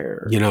 or in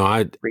prayer.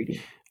 Reading.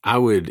 I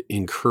would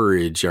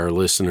encourage our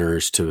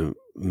listeners to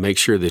make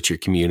sure that you're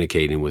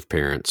communicating with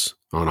parents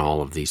on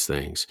all of these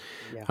things.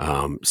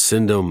 Yeah.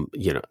 Send them,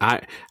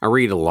 I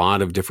read a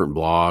lot of different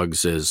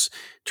blogs as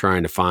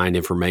trying to find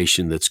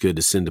information that's good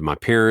to send to my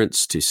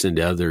parents, to send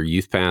to other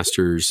youth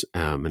pastors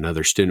and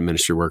other student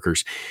ministry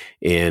workers,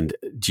 and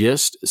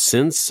just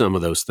send some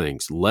of those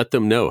things. Let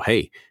them know,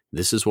 hey,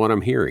 this is what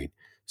I'm hearing.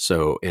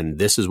 So, and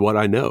this is what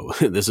I know.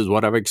 This is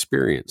what I've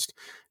experienced.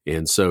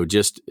 And so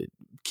just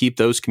keep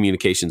those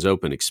communications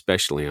open,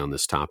 especially on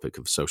this topic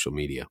of social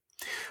media.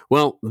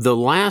 Well, the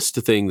last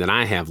thing that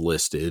I have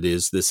listed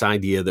is this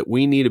idea that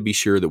we need to be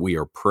sure that we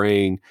are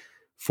praying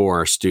for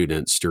our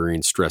students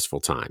during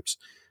stressful times.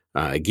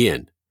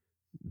 Again,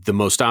 the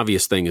most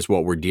obvious thing is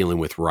what we're dealing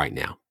with right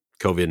now,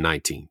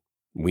 COVID-19.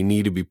 We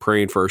need to be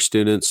praying for our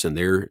students and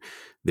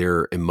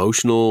their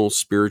emotional,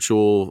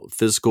 spiritual,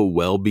 physical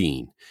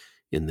well-being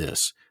in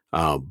this.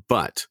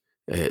 But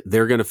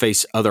they're going to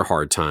face other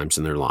hard times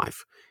in their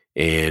life,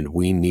 and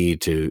we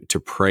need to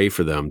pray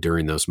for them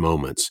during those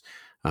moments.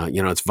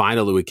 It's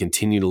vital that we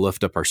continue to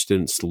lift up our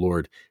students to the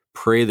Lord,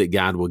 pray that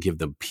God will give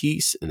them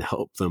peace and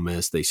help them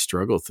as they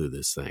struggle through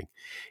this thing.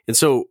 And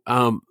so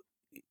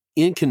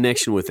in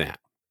connection with that,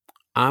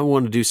 I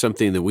want to do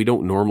something that we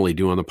don't normally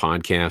do on the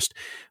podcast,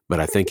 but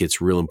I think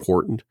it's real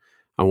important.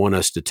 I want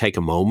us to take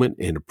a moment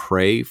and to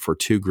pray for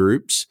two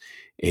groups,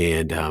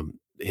 and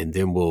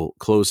then we'll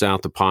close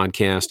out the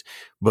podcast.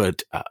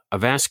 But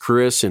I've asked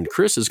Chris, and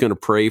Chris is going to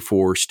pray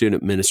for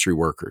student ministry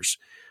workers.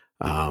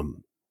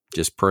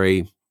 Just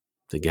pray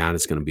that God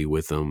is going to be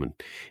with them. And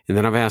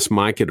then I've asked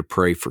Micah to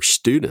pray for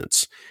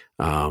students.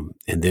 And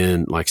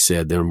then, like I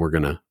said, then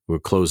we'll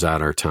close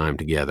out our time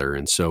together.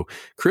 And so,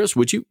 Chris,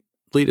 would you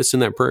lead us in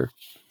that prayer?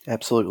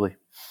 Absolutely.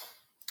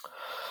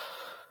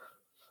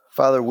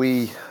 Father,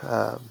 we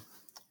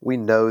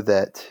know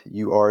that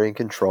you are in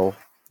control,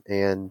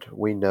 and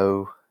we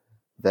know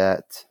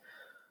that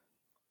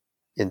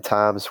in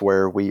times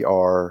where we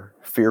are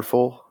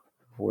fearful,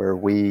 where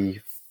we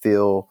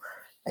feel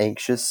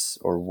anxious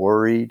or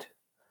worried,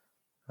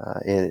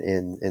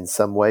 in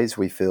some ways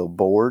we feel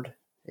bored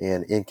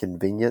and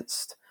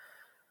inconvenienced.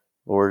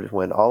 Lord,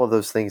 when all of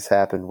those things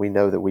happen, we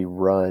know that we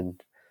run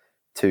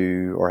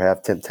to, or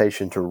have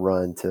temptation to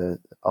run to,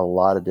 a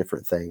lot of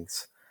different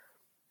things.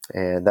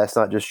 And that's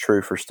not just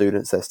true for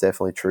students, that's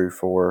definitely true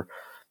for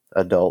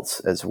adults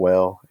as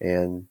well,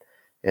 and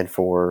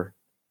for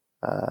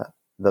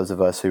those of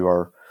us who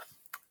are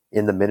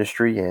in the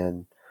ministry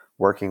and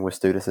working with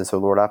students. And so,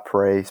 Lord, I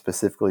pray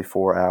specifically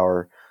for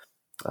our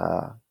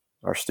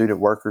student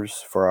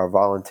workers, for our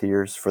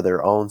volunteers, for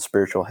their own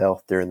spiritual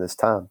health during this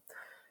time.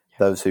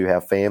 Those who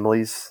have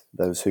families,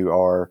 those who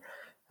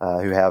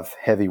have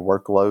heavy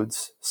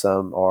workloads.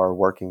 Some are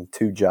working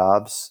 2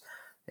 jobs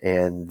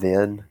and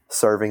then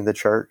serving the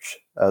church.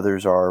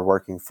 Others are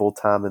working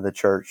full-time in the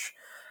church.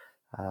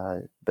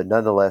 But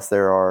nonetheless,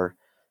 there are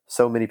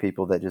so many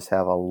people that just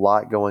have a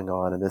lot going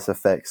on, and this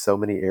affects so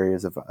many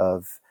areas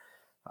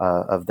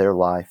of their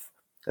life.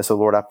 And so,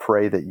 Lord, I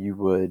pray that you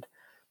would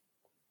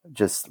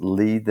just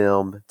lead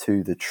them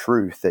to the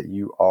truth that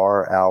you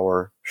are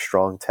our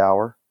strong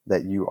tower,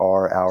 that you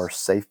are our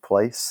safe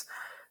place,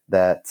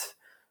 that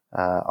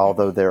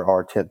although there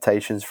are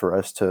temptations for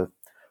us to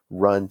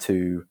run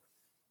to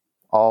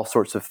all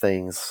sorts of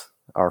things,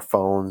 our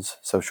phones,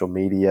 social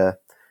media,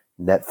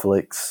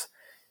 Netflix,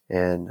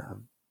 and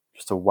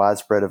just a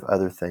widespread of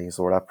other things,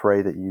 Lord, I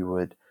pray that you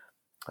would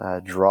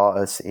draw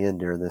us in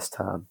during this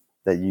time,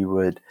 that you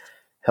would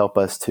help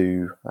us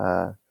to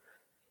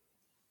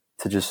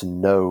just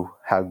know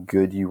how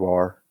good you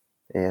are,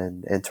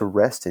 and to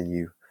rest in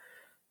you,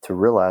 to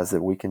realize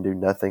that we can do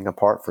nothing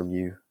apart from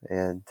you,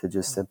 and to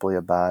just simply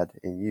abide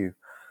in you.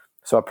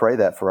 So I pray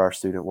that for our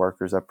student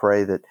workers. I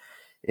pray that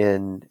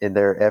in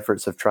their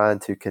efforts of trying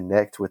to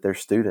connect with their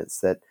students,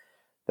 that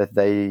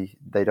they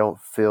don't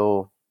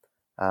feel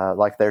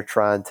like they're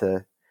trying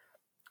to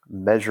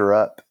measure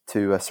up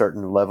to a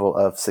certain level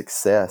of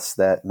success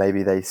that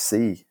maybe they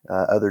see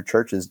other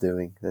churches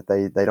doing, that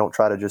they don't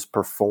try to just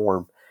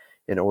perform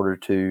in order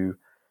to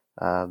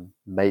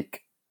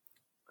make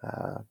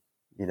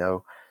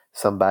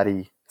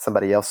somebody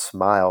else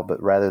smile,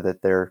 but rather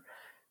that their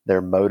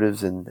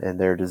motives and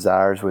their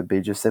desires would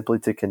be just simply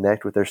to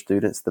connect with their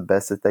students the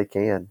best that they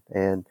can.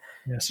 And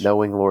Yes.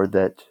 Knowing, Lord,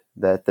 that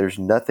there's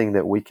nothing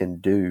that we can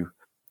do,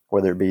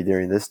 whether it be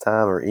during this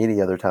time or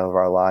any other time of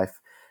our life,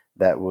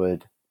 that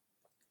would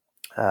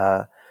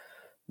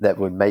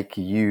make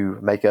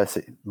us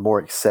more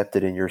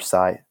accepted in your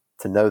sight,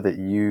 to know that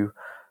you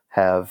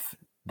have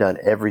done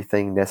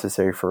everything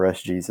necessary for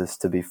us, Jesus,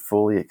 to be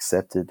fully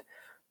accepted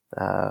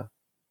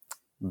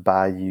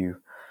by you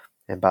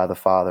and by the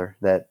Father,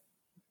 that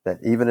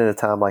even in a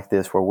time like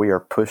this where we are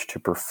pushed to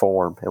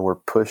perform and we're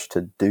pushed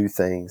to do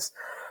things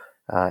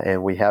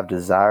and we have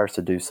desires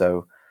to do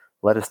so,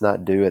 let us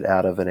not do it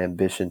out of an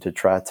ambition to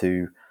try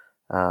to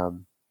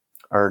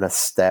earn a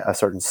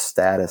certain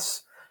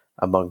status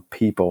among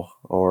people,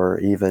 or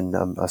even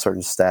a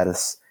certain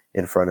status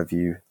in front of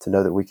you, to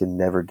know that we can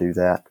never do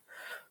that.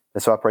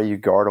 And so I pray you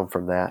guard them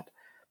from that.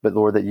 But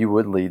Lord, that you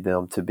would lead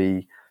them to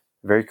be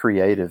very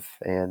creative,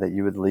 and that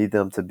you would lead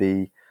them to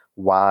be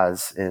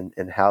wise in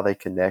how they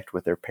connect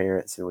with their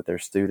parents and with their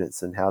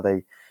students, and how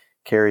they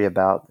carry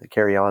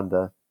on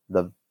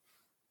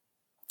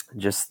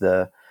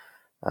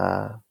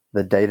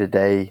the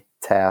day-to-day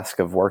task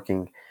of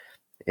working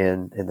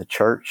in the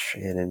church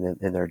and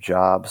in their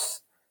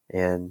jobs,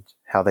 and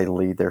how they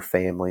lead their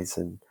families,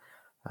 and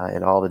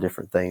all the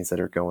different things that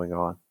are going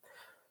on.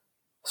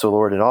 So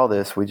Lord, in all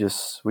this, we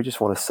just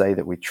want to say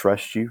that we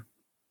trust you.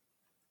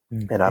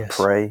 And I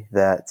pray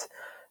that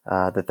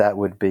that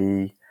would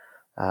be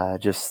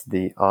just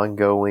the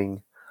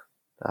ongoing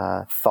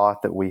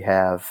thought that we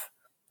have,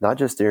 not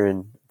just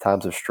during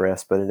times of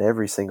stress, but in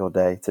every single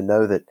day, to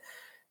know that,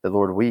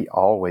 Lord, we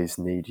always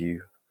need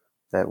you,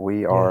 that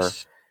we are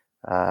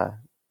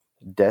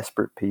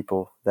desperate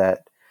people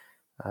that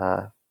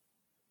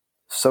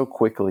so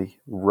quickly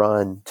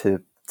run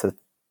to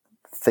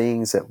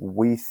things that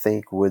we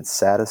think would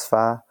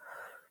satisfy.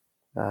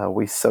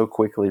 We so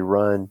quickly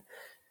run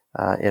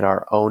in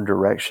our own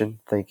direction,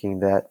 thinking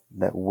that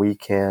we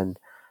can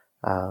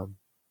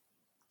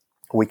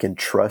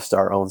trust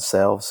our own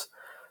selves.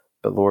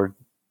 But Lord,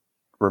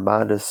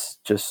 remind us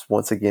just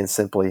once again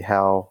simply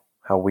how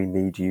we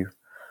need you,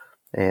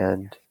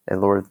 and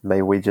Lord,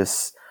 may we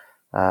just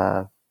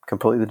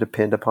completely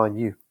depend upon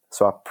you.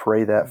 So I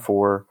pray that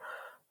for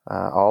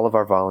all of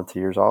our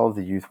volunteers, all of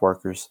the youth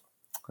workers,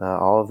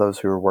 all of those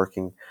who are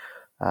working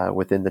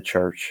within the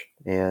church,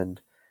 and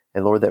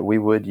Lord, that we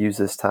would use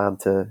this time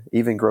to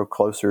even grow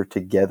closer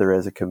together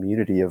as a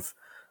community of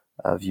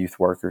youth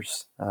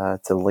workers,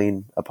 to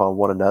lean upon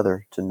one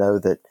another, to know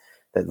that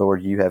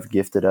Lord, you have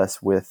gifted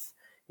us with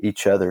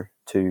each other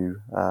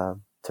to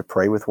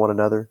pray with one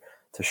another,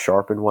 to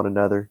sharpen one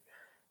another,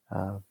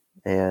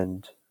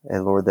 and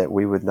Lord, that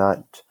we would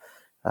not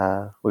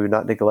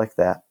neglect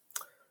that.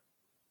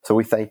 So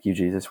we thank you,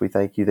 Jesus. We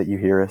thank you that you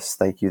hear us.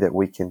 Thank you that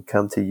we can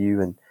come to you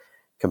and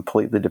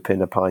completely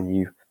depend upon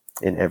you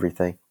in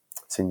everything.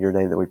 It's in your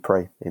name that we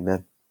pray.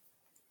 Amen.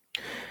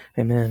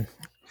 Amen.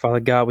 Father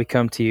God, we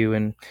come to you,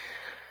 and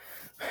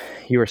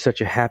you are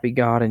such a happy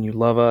God, and you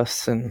love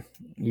us, and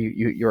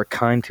you are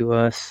kind to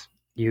us.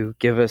 You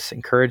give us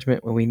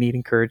encouragement when we need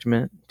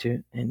encouragement.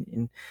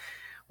 And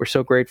we're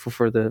so grateful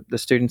for the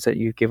students that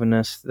you've given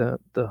us, the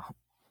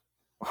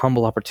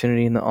humble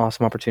opportunity and the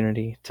awesome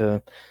opportunity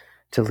to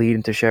lead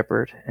and to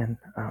shepherd. And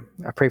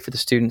I pray for the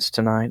students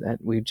tonight that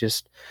we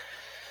just,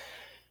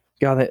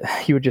 God,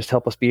 that you would just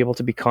help us be able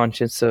to be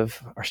conscious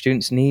of our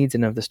students' needs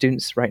and of the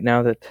students right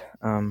now that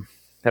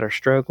are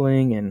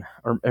struggling and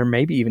or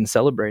maybe even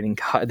celebrating,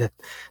 God,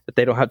 that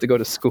they don't have to go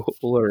to school.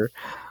 Or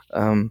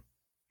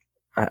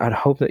I'd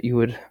hope that you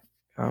would,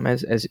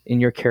 as in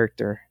your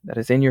character, that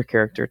is in your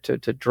character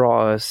to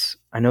draw us.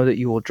 I know that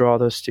you will draw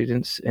those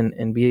students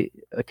and be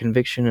a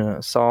conviction and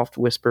a soft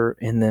whisper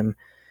in them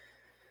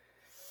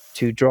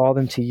to draw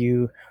them to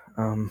you.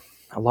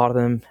 A lot of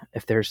them,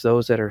 if there's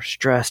those that are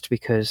stressed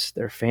because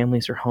their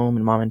families are home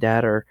and mom and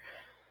dad are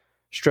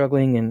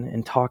struggling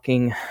and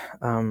talking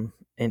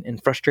in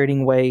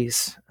frustrating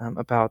ways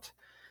about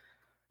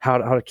how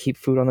to keep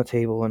food on the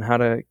table and how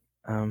to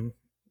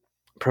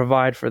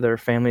provide for their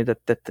family,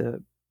 that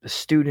the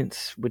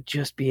students would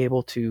just be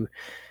able to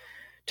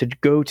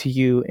go to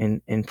you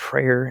in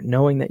prayer,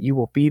 knowing that you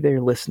will be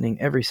there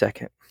listening every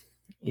second,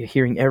 you're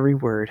hearing every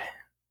word,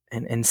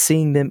 and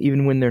seeing them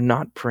even when they're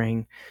not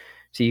praying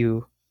to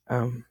you,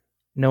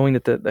 knowing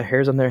that the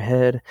hairs on their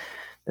head,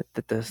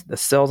 that the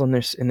cells in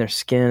their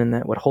skin, and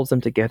that what holds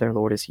them together,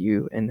 Lord, is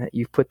you, and that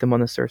you've put them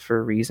on this earth for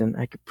a reason.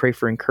 I could pray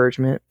for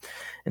encouragement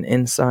and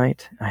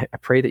insight. I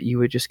pray that you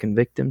would just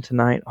convict them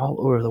tonight all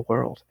over the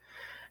world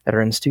that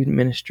are in student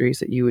ministries,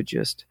 that you would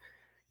just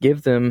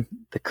give them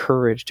the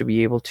courage to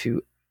be able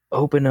to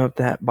open up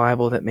that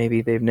Bible that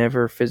maybe they've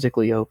never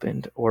physically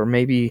opened, or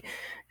maybe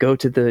go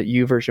to the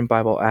YouVersion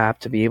Bible app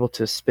to be able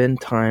to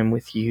spend time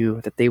with you,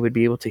 that they would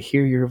be able to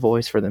hear your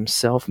voice for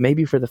themselves,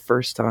 maybe for the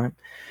first time,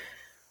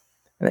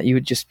 and that you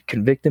would just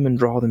convict them and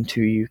draw them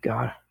to you,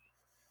 God.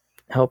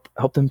 Help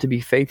them to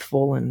be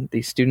faithful, and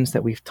these students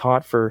that we've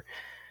taught for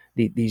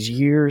these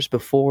years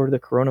before the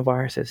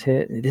coronavirus has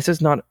hit. This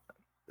is not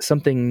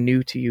something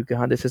new to you,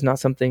 God. This is not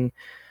something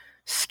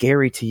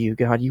scary to you,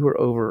 God. You are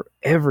over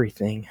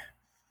everything.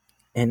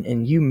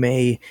 And you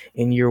may,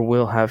 in your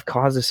will, have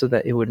causes so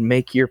that it would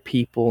make your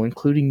people,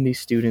 including these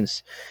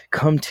students,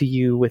 come to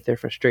you with their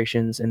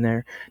frustrations and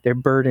their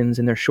burdens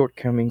and their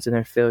shortcomings and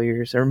their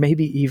failures, or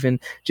maybe even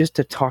just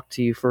to talk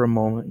to you for a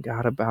moment,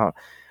 God, about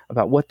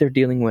what they're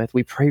dealing with.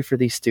 We pray for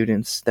these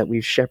students that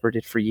we've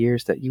shepherded for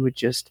years, that you would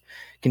just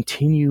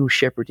continue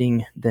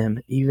shepherding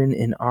them even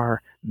in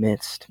our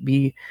midst.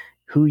 Be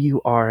who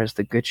you are as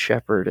the good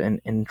shepherd,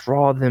 and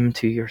draw them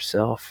to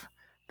yourself,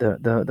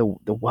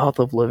 the wealth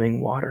of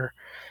living water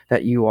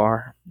that you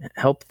are.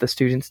 Help the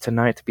students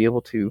tonight to be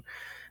able to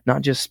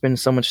not just spend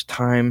so much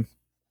time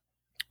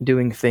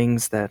doing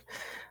things that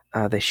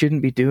they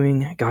shouldn't be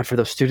doing. God, for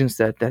those students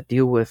that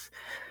deal with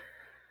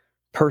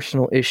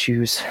personal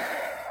issues,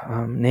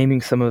 naming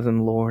some of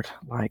them, Lord,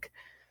 like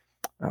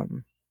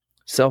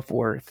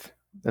self-worth,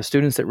 the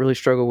students that really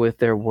struggle with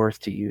their worth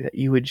to you, that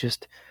you would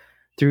just,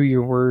 through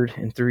your word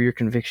and through your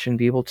conviction,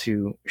 be able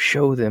to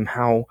show them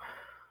how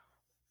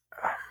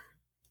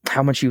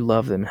much you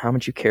love them, how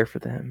much you care for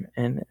them.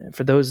 And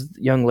for those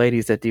young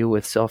ladies that deal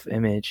with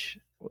self-image,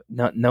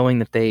 not knowing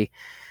that they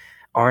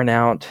aren't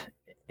out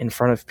in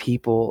front of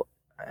people,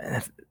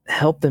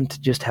 help them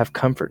to just have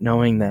comfort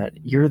knowing that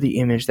you're the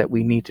image that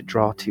we need to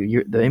draw to.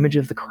 You're the image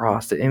of the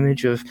cross, the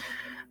image of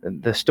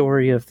the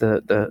story of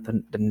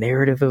the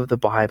narrative of the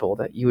Bible,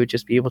 that you would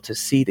just be able to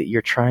see that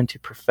you're trying to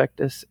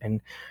perfect us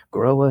and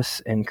grow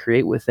us and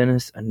create within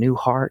us a new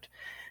heart.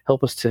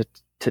 Help us to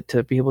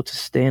be able to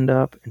stand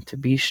up and to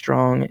be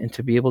strong and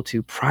to be able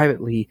to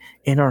privately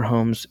in our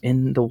homes,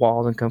 in the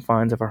walls and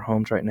confines of our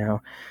homes right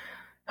now,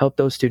 help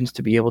those students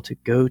to be able to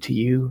go to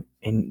you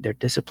in their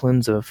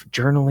disciplines of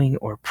journaling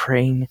or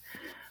praying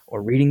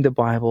or reading the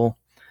Bible.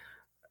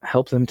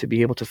 Help them to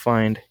be able to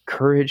find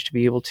courage to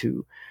be able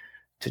to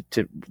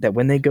that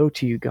when they go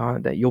to you,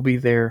 God, that you'll be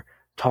there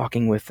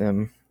talking with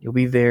them. You'll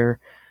be there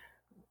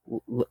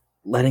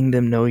letting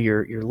them know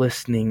you're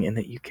listening and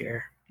that you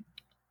care.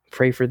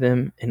 Pray for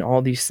them in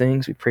all these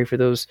things. We pray for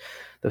those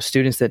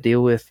students that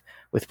deal with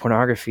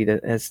pornography,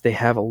 that as they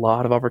have a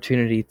lot of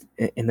opportunity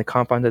in the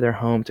confines of their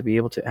home to be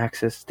able to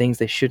access things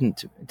they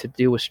shouldn't, to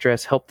deal with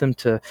stress, help them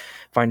to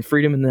find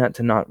freedom in that,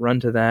 to not run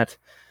to that.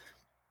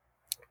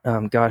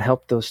 God,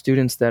 help those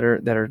students that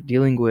are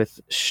dealing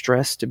with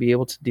stress to be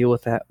able to deal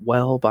with that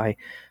well by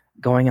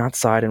going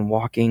outside and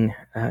walking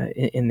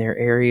in their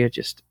area,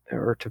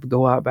 or to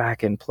go out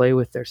back and play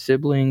with their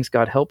siblings.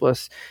 God, help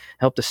the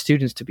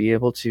students to be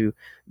able to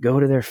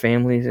go to their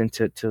families and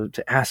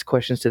to ask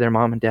questions to their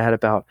mom and dad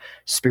about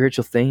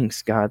spiritual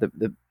things. God,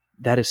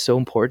 that is so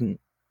important,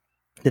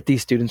 that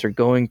these students are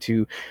going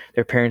to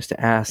their parents to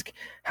ask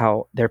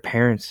how their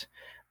parents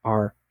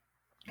are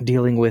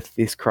dealing with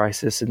this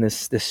crisis and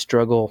this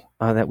struggle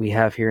that we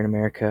have here in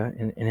America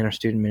and in our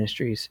student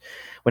ministries.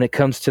 When it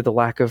comes to the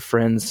lack of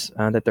friends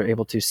that they're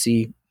able to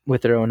see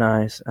with their own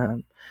eyes,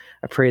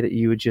 I pray that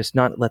you would just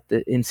not let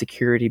the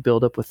insecurity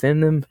build up within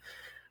them,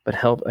 but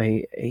help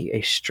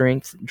a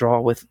strength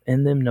draw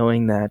within them,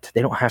 knowing that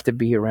they don't have to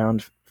be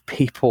around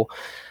people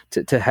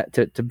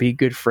to be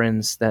good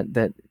friends,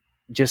 that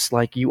just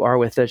like you are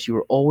with us, you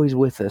are always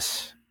with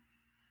us,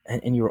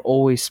 and you are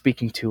always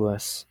speaking to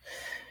us.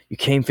 You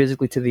came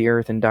physically to the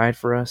earth and died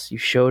for us. You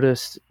showed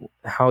us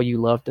how you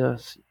loved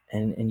us,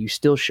 and you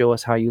still show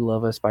us how you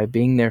love us by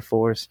being there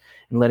for us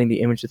and letting the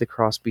image of the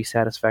cross be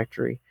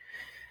satisfactory.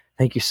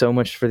 Thank you so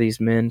much for these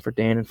men, for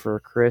Dan and for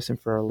Chris and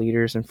for our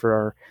leaders and for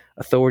our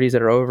authorities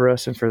that are over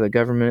us and for the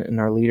government and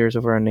our leaders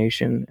over our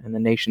nation and the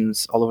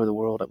nations all over the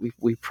world.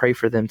 We pray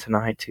for them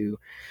tonight to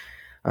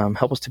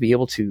help us to be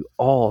able to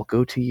all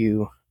go to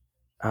you,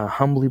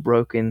 humbly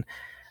broken,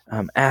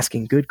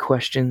 asking good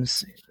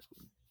questions,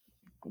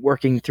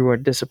 working through our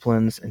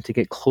disciplines, and to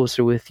get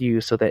closer with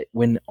you, so that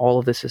when all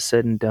of this is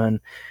said and done,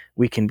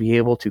 we can be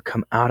able to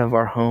come out of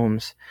our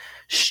homes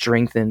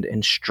strengthened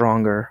and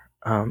stronger,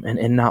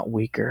 and not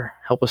weaker.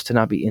 Help us to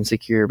not be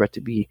insecure, but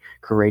to be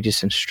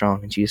courageous and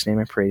strong. In Jesus' name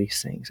I pray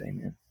these things.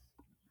 Amen.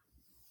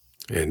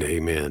 And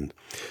amen.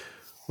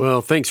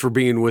 Well, thanks for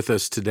being with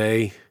us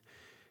today.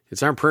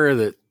 It's our prayer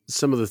that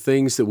some of the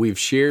things that we've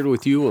shared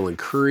with you will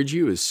encourage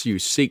you as you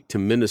seek to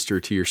minister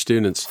to your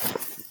students.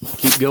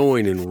 Keep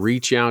going and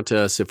reach out to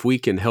us if we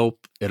can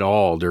help at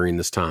all during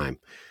this time.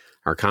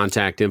 Our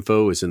contact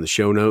info is in the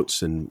show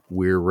notes, and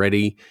we're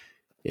ready,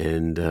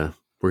 and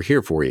we're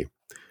here for you.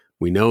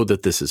 We know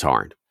that this is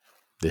hard.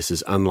 This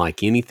is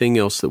unlike anything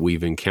else that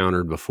we've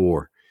encountered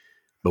before,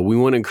 but we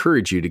want to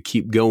encourage you to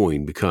keep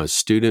going because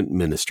student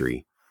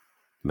ministry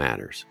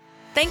matters.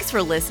 Thanks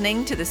for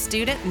listening to the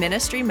Student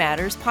Ministry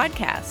Matters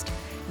podcast.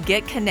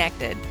 Get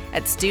connected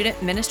at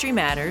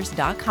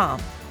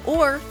studentministrymatters.com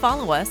or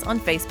follow us on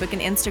Facebook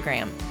and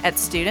Instagram at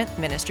Student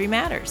Ministry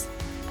Matters.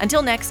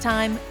 Until next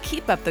time,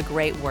 keep up the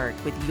great work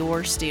with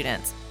your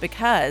students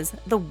because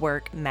the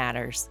work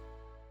matters.